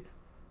mentally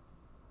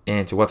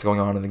and to what's going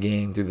on in the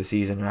game through the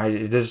season.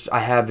 There's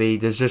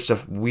just a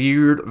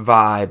weird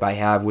vibe I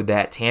have with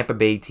that Tampa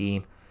Bay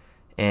team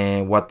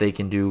and what they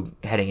can do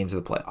heading into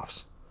the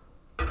playoffs.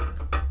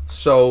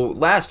 So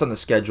last on the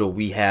schedule,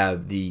 we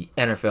have the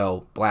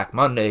NFL Black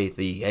Monday,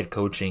 the head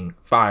coaching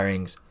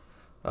firings.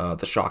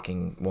 The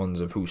shocking ones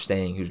of who's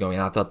staying, who's going.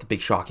 I thought the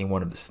big shocking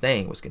one of the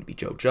staying was going to be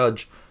Joe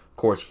Judge. Of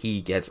course, he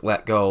gets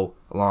let go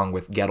along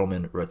with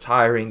Gettleman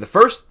retiring. The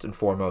first and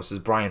foremost is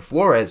Brian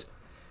Flores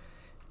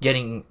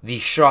getting the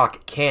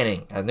shock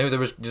canning. I knew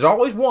there's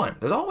always one.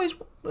 There's always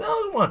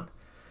one.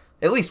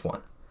 At least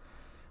one.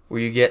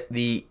 Where you get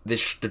the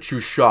true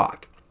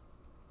shock.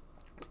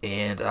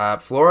 And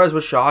Flores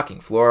was shocking.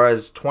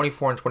 Flores,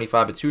 24-25,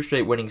 but 2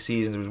 straight winning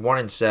seasons. It was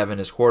 1-7.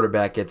 His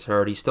quarterback gets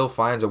hurt. He still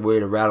finds a way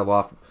to rattle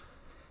off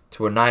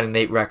to a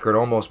 9-8 record,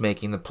 almost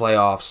making the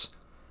playoffs.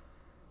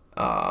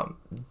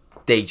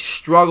 They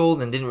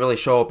struggled and didn't really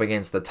show up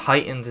against the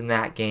Titans in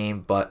that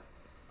game, but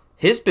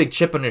his big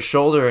chip on his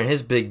shoulder and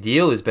his big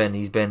deal there's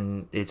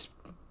been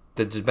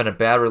a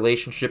bad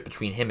relationship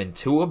between him and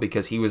Tua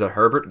because he was a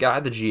Herbert guy.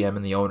 The GM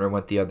and the owner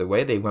went the other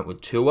way. They went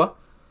with Tua.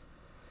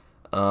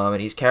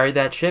 And he's carried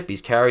that chip.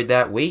 He's carried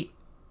that weight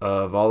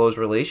of all those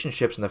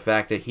relationships and the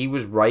fact that he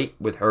was right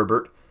with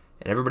Herbert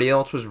and everybody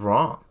else was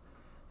wrong.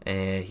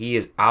 And he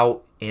is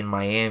out in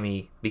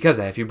Miami because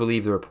of that, if you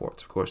believe the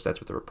reports. Of course, that's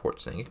what the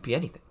report's saying. It could be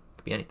anything.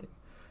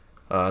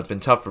 It's been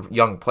tough for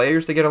young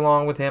players to get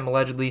along with him,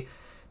 allegedly.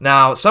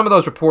 Now, some of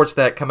those reports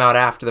that come out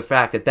after the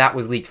fact that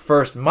was leaked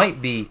first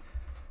might be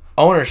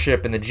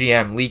ownership and the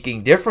GM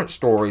leaking different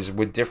stories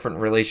with different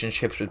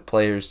relationships with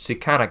players to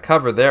kind of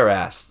cover their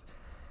ass,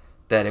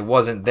 that it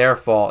wasn't their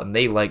fault and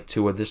they liked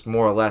Tua, just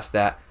more or less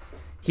that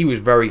he was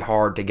very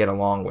hard to get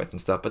along with and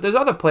stuff. But there's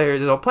other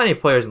players, there's plenty of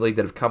players in the league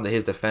that have come to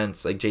his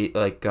defense, like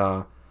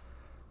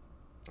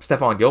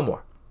Stephon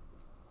Gilmore.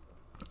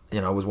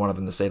 Was one of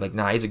them to say like,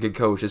 nah, he's a good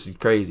coach. This is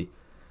crazy.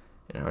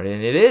 And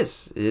it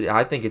is.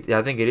 I think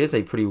it is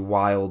a pretty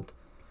wild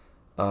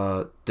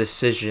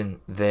decision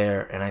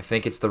there, and I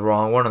think it's the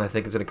wrong one, and I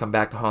think it's going to come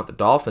back to haunt the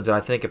Dolphins. And I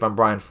think if I'm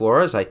Brian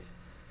Flores, I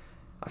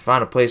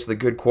find a place with a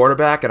good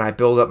quarterback, and I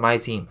build up my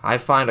team. I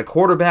find a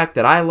quarterback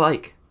that I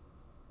like,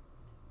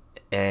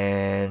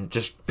 and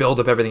just build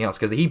up everything else,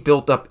 because he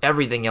built up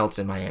everything else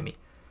in Miami.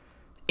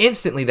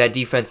 Instantly, that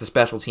defense and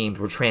special teams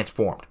were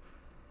transformed.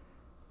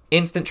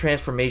 Instant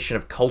transformation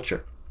of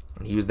culture,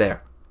 and he was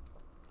there.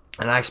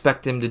 And I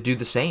expect him to do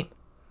the same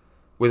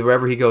with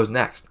wherever he goes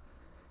next.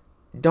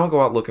 Don't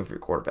go out looking for your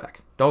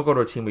quarterback. Don't go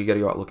to a team where you got to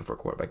go out looking for a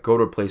quarterback. Go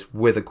to a place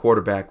with a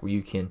quarterback where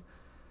you can.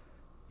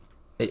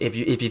 If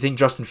you think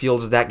Justin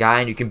Fields is that guy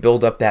and you can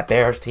build up that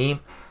Bears team,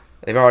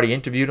 they've already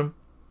interviewed him.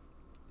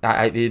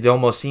 It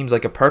almost seems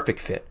like a perfect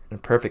fit and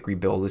a perfect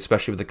rebuild,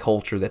 especially with the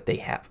culture that they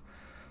have.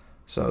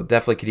 So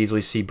definitely could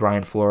easily see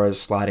Brian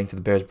Flores sliding to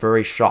the Bears.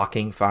 Very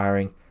shocking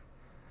firing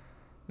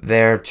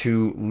there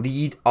to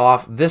lead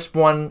off this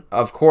one.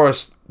 Of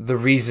course, the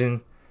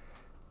reason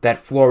that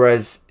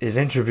Flores is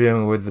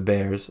interviewing with the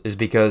Bears is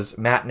because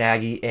Matt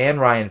Nagy and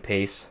Ryan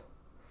Pace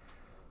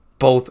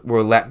both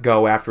were let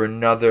go after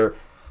another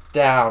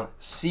down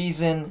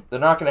season. They're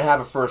not going to have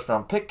a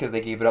first-round pick because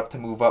they gave it up to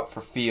move up for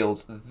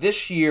Fields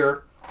this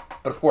year.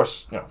 But, of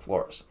course,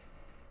 Flores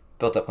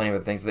built up plenty of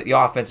other things. The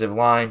offensive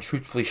line,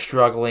 truthfully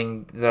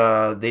struggling.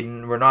 They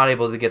were not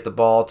able to get the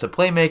ball to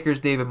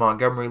playmakers. David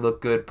Montgomery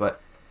looked good,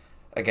 but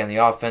again, the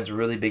offense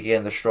really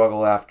began to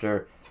struggle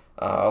after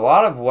a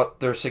lot of what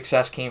their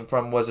success came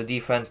from was a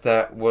defense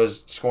that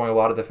was scoring a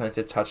lot of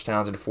defensive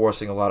touchdowns and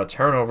forcing a lot of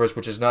turnovers,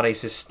 which is not a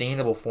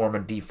sustainable form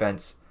of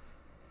defense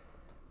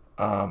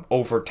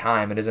over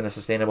time. It isn't a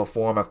sustainable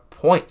form of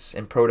points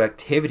and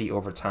productivity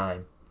over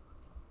time,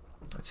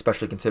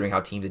 especially considering how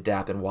teams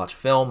adapt and watch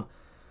film.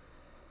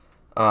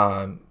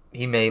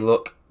 He may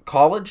look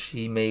college.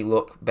 He may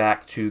look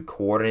back to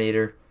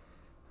coordinator.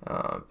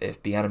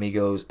 If Bieniemy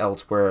goes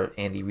elsewhere,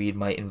 Andy Reid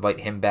might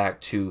invite him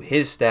back to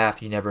his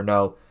staff. You never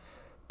know.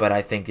 But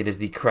I think it is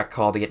the correct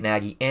call to get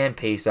Nagy and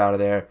Pace out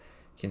of there,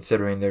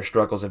 considering their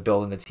struggles of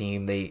building the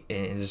team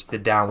and just the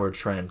downward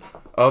trend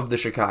of the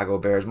Chicago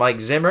Bears.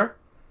 Mike Zimmer,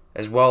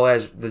 as well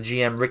as the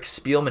GM Rick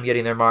Spielman,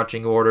 getting their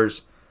marching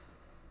orders.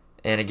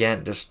 And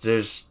again,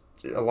 there's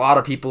a lot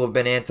of people have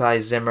been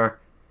anti-Zimmer.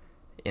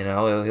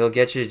 He'll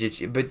get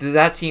you. But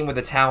that team with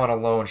the talent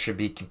alone should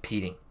be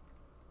competing.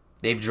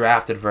 They've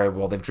drafted very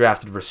well. They've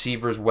drafted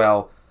receivers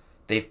well.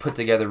 They've put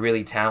together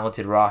really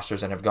talented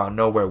rosters and have gone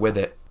nowhere with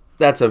it.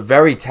 That's a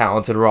very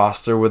talented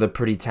roster with a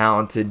pretty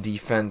talented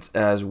defense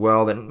as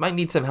well that might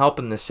need some help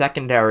in the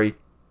secondary.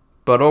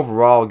 But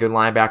overall, a good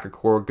linebacker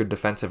core, good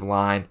defensive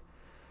line,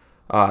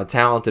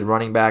 talented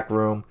running back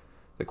room.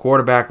 The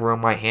quarterback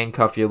room might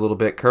handcuff you a little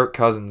bit. Kirk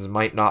Cousins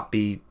might not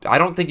be... I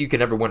don't think you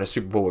can ever win a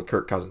Super Bowl with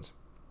Kirk Cousins,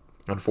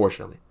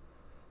 unfortunately.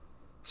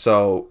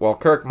 So, while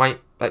Kirk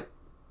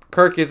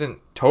isn't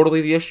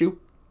totally the issue,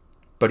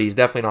 but he's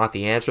definitely not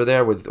the answer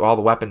there with all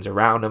the weapons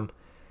around him.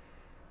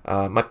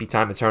 Might be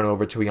time to turn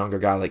over to a younger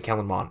guy like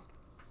Kellen Mond.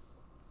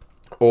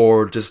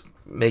 Or just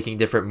making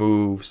different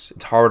moves.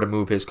 It's hard to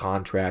move his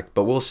contract,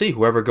 but we'll see.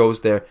 Whoever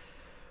goes there,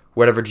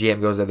 whatever GM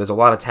goes there, there's a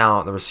lot of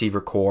talent in the receiver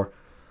core.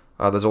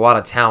 There's a lot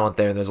of talent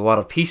there. There's a lot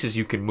of pieces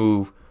you can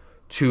move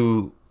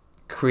to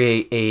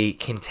create a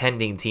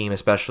contending team,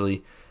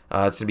 especially.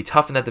 It's going to be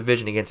tough in that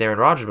division against Aaron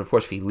Rodgers, but of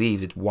course if he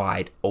leaves, it's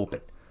wide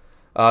open.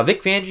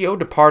 Vic Fangio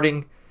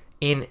departing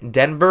in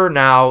Denver.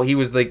 Now, he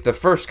was like the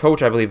first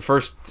coach, I believe,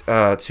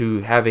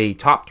 to have a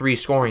top 3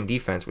 scoring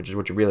defense, which is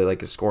what you really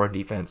like, is scoring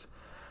defense,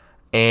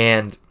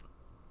 and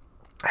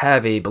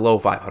have a below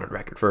 500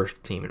 record.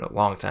 First team in a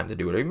long time to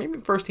do it. Or maybe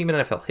first team in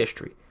NFL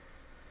history.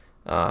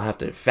 I have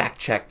to fact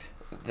check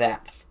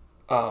that.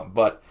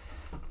 But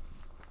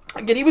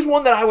again, he was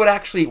one that I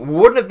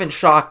wouldn't have been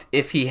shocked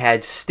if he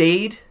had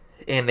stayed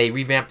and they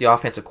revamped the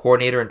offensive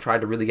coordinator and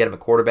tried to really get him a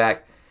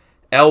quarterback.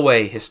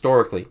 Elway,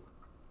 historically,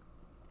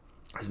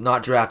 has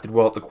not drafted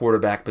well at the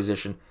quarterback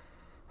position.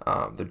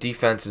 Their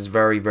defense is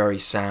very, very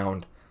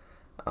sound.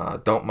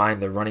 Don't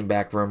mind their running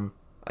back room.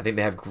 I think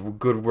they have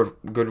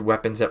good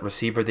weapons at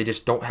receiver. They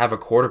just don't have a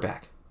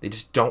quarterback. They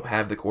just don't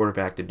have the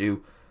quarterback to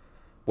do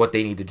what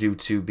they need to do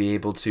to be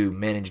able to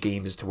manage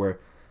games to where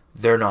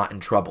they're not in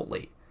trouble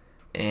late.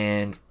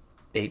 And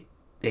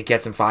it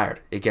gets them fired.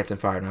 It gets them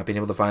fired. Not being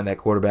able to find that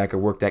quarterback or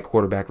work that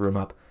quarterback room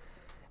up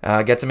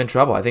gets them in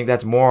trouble. I think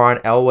that's more on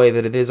Elway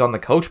than it is on the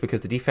coach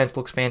because the defense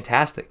looks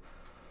fantastic.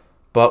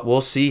 But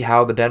we'll see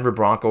how the Denver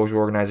Broncos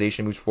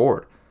organization moves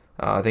forward.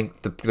 I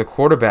think the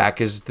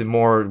quarterback is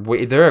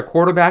they're a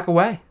quarterback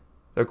away.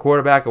 They're a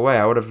quarterback away.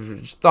 I would have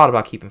just thought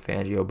about keeping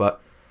Fangio,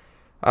 but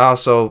I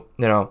also,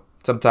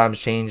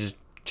 sometimes just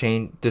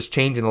changing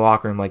the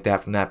locker room like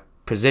that from that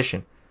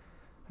position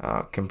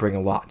can bring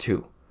a lot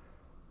too.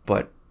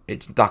 But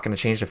it's not going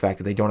to change the fact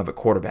that they don't have a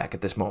quarterback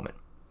at this moment.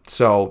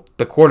 So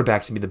the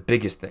quarterback's going to be the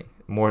biggest thing,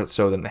 more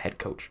so than the head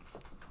coach.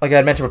 Like I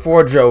had mentioned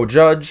before, Joe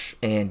Judge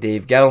and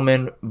Dave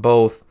Gettleman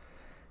both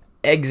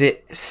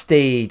exit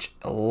stage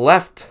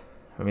left,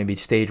 or maybe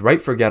stage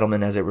right for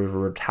Gettleman as it was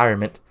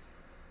retirement.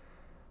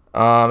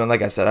 And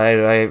like I said,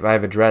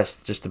 I've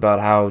addressed just about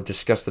how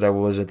disgusted I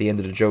was at the end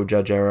of the Joe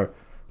Judge era.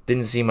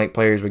 Didn't seem like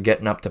players were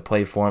getting up to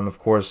play for him. Of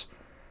course,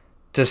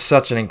 just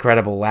such an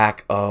incredible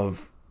lack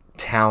of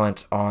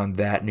talent on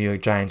that New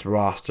York Giants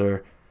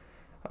roster.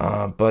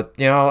 But,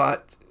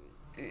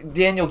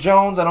 Daniel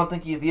Jones, I don't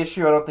think he's the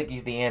issue. I don't think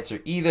he's the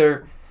answer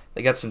either.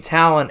 They got some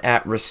talent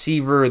at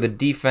receiver. The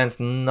defense,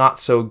 not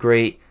so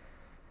great.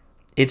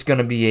 It's going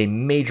to be a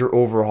major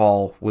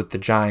overhaul with the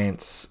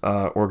Giants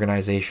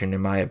organization,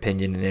 in my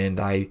opinion,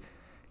 and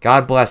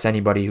God bless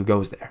anybody who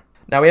goes there.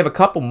 Now, we have a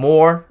couple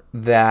more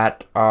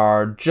that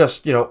are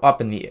just,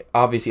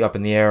 obviously up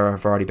in the air,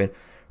 have already been.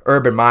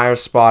 Urban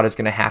Meyer's spot is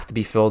going to have to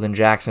be filled in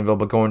Jacksonville,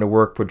 but going to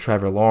work with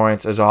Trevor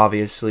Lawrence is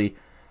obviously,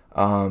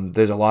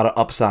 there's a lot of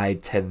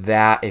upside to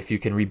that. If you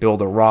can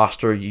rebuild a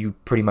roster, you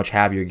pretty much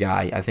have your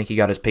guy. I think he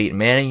got his Peyton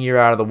Manning year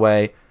out of the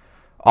way.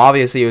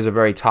 Obviously, it was a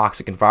very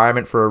toxic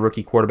environment for a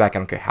rookie quarterback. I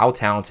don't care how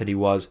talented he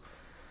was.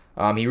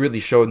 He really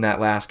showed in that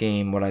last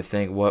game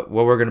what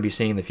we're going to be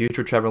seeing in the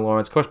future. Trevor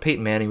Lawrence. Of course,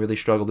 Peyton Manning really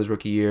struggled his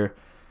rookie year.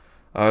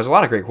 There's a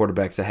lot of great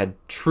quarterbacks that had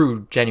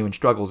true, genuine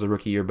struggles his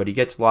rookie year, but he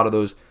gets a lot of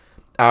those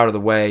out of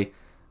the way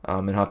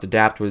and he'll have to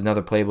adapt with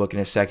another playbook in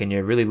his second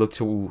year. Really look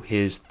to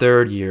his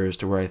third year as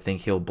to where I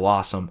think he'll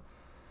blossom.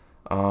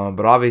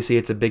 But obviously,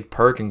 it's a big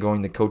perk in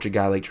going to coach a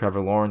guy like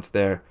Trevor Lawrence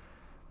there.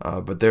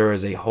 But there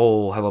is a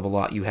whole hell of a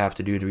lot you have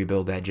to do to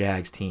rebuild that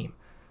Jags team.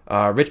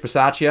 Rich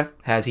Bisaccia,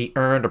 has he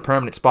earned a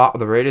permanent spot with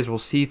the Raiders? We'll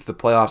see through the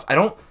playoffs.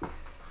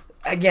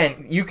 I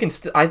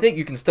think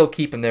you can still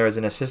keep him there as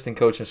an assistant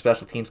coach and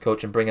special teams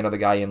coach and bring another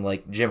guy in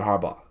like Jim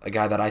Harbaugh, a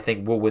guy that I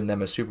think will win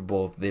them a Super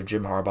Bowl if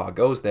Jim Harbaugh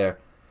goes there.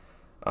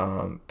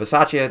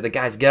 Bisaccia, the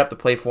guys get up to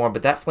play for him,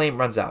 but that flame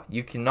runs out.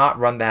 You cannot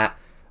run that.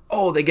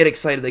 Oh, they get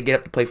excited, they get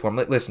up to play for him.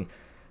 Listen,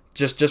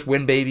 just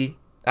win, baby.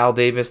 Al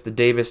Davis,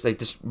 like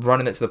just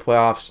running it to the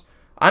playoffs.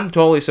 I'm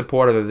totally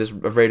supportive of this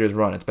Raiders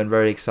run. It's been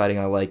very exciting.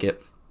 I like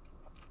it.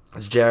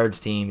 It's Jared's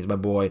team. He's my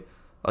boy.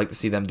 I like to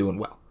see them doing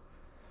well.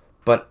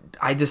 But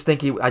I just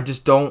think I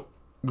just don't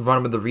run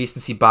him with the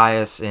recency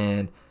bias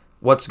and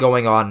what's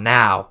going on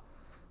now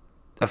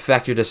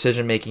affect your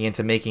decision making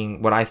into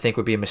making what I think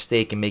would be a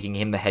mistake and making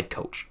him the head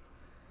coach.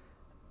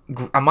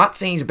 I'm not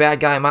saying he's a bad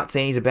guy. I'm not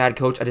saying he's a bad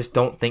coach. I just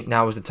don't think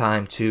now is the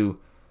time to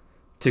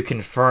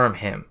confirm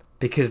him.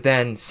 Because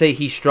then, say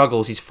he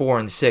struggles, he's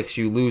 4-6,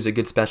 you lose a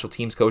good special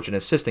teams coach and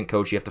assistant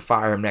coach, you have to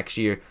fire him next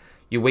year.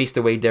 You waste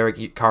away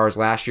Derek Carr's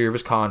last year of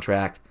his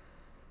contract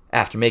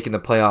after making the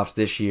playoffs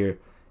this year,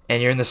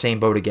 and you're in the same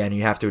boat again.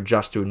 You have to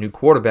adjust to a new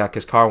quarterback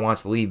because Carr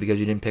wants to leave because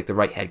you didn't pick the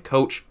right head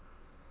coach.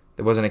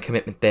 There wasn't a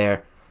commitment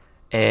there,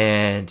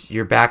 and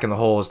you're back in the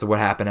hole as to what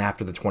happened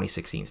after the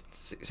 2016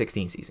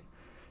 season.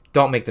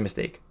 Don't make the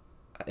mistake.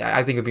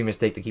 I think it would be a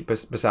mistake to keep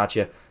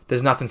Bisaccia.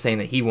 There's nothing saying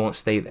that he won't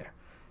stay there.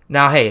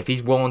 Now, hey, if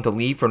he's willing to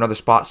leave for another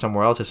spot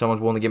somewhere else, if someone's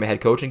willing to give him a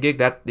head coaching gig,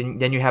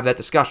 then you have that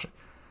discussion.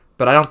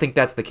 But I don't think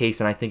that's the case,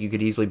 and I think you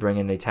could easily bring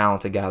in a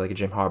talented guy like a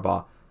Jim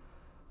Harbaugh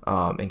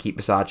and keep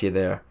Bisaccia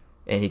there,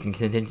 and he can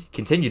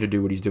continue to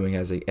do what he's doing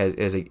as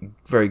a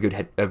very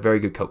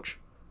good coach,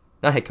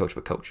 not head coach,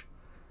 but coach.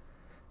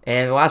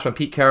 And the last one,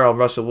 Pete Carroll,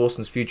 Russell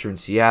Wilson's future in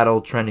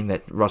Seattle, trending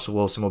that Russell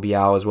Wilson will be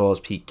out as well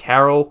as Pete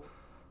Carroll.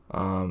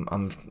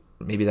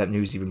 Maybe that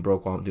news even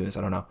broke while I'm doing this.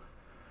 I don't know.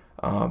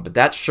 But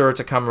that's sure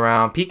to come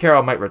around. Pete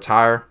Carroll might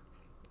retire,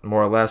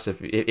 more or less. If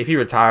he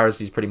retires,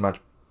 he's pretty much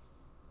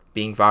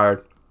being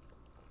fired.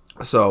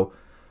 So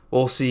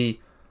we'll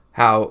see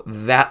how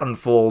that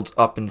unfolds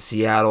up in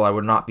Seattle. I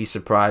would not be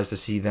surprised to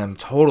see them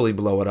totally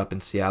blow it up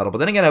in Seattle. But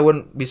then again, I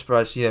wouldn't be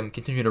surprised to see them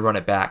continue to run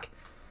it back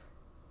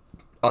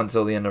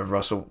until the end of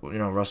Russell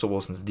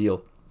Wilson's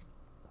deal.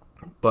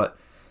 But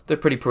they're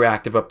pretty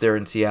proactive up there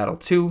in Seattle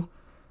too.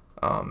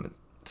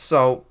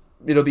 So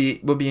will be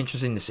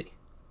interesting to see.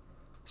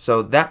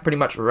 So that pretty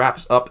much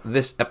wraps up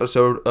this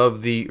episode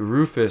of the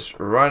Rufus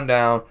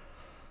Rundown.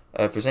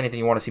 If there's anything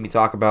you want to see me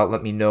talk about,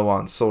 let me know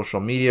on social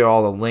media.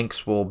 All the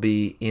links will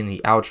be in the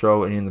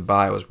outro and in the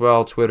bio as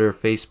well. Twitter,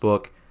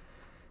 Facebook,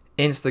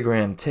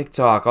 Instagram,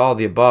 TikTok, all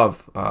the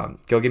above.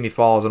 Go give me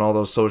follows on all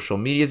those social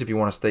medias if you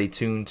want to stay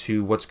tuned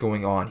to what's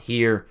going on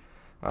here.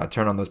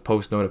 Turn on those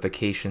post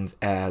notifications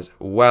as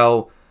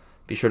well.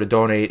 Be sure to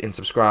donate and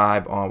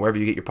subscribe on wherever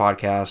you get your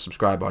podcasts.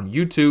 Subscribe on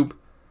YouTube.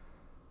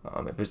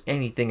 If there's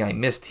anything I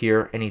missed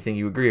here, anything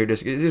you agree or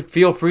disagree,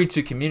 feel free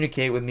to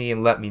communicate with me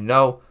and let me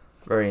know.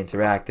 Very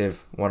interactive.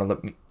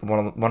 Want to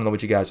know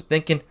what you guys are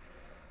thinking.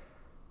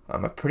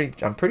 I'm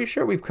pretty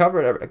sure we've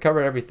covered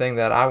everything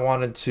that I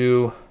wanted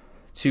to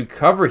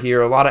cover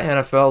here. A lot of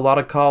NFL, a lot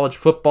of college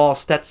football.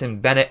 Stetson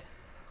Bennett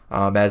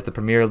as the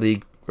Premier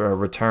League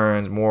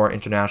returns, more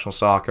international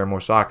soccer,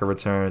 more soccer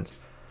returns.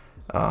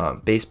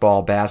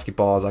 Baseball,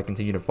 basketball, as I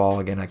continue to follow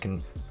again, I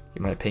can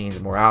get my opinions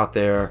more out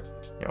there.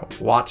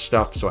 Watch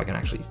stuff so I can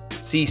actually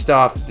see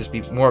stuff. Just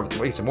be more of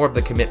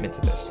the commitment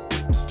to this.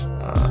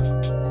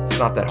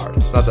 not that hard.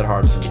 It's not that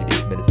hard for me to be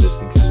committed to this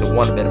thing. The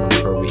one minimum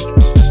per week.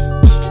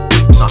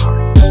 It's not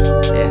hard.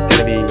 And it's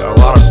going to be a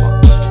lot of fun.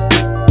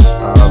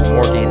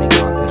 More gaming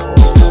content will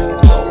be coming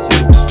as well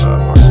too.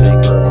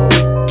 Marseille career mode,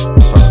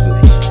 starting with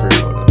the FIFA career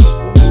mode, and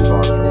we'll move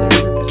on from there.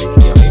 Maybe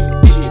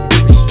even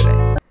stream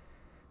today.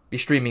 Be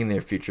streaming in the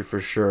near future for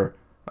sure.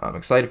 I'm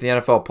excited for the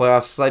NFL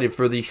playoffs. Excited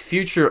for the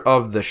future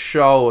of the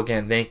show.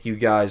 Again, thank you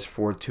guys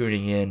for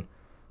tuning in.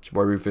 It's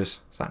your boy Rufus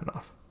signing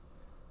off.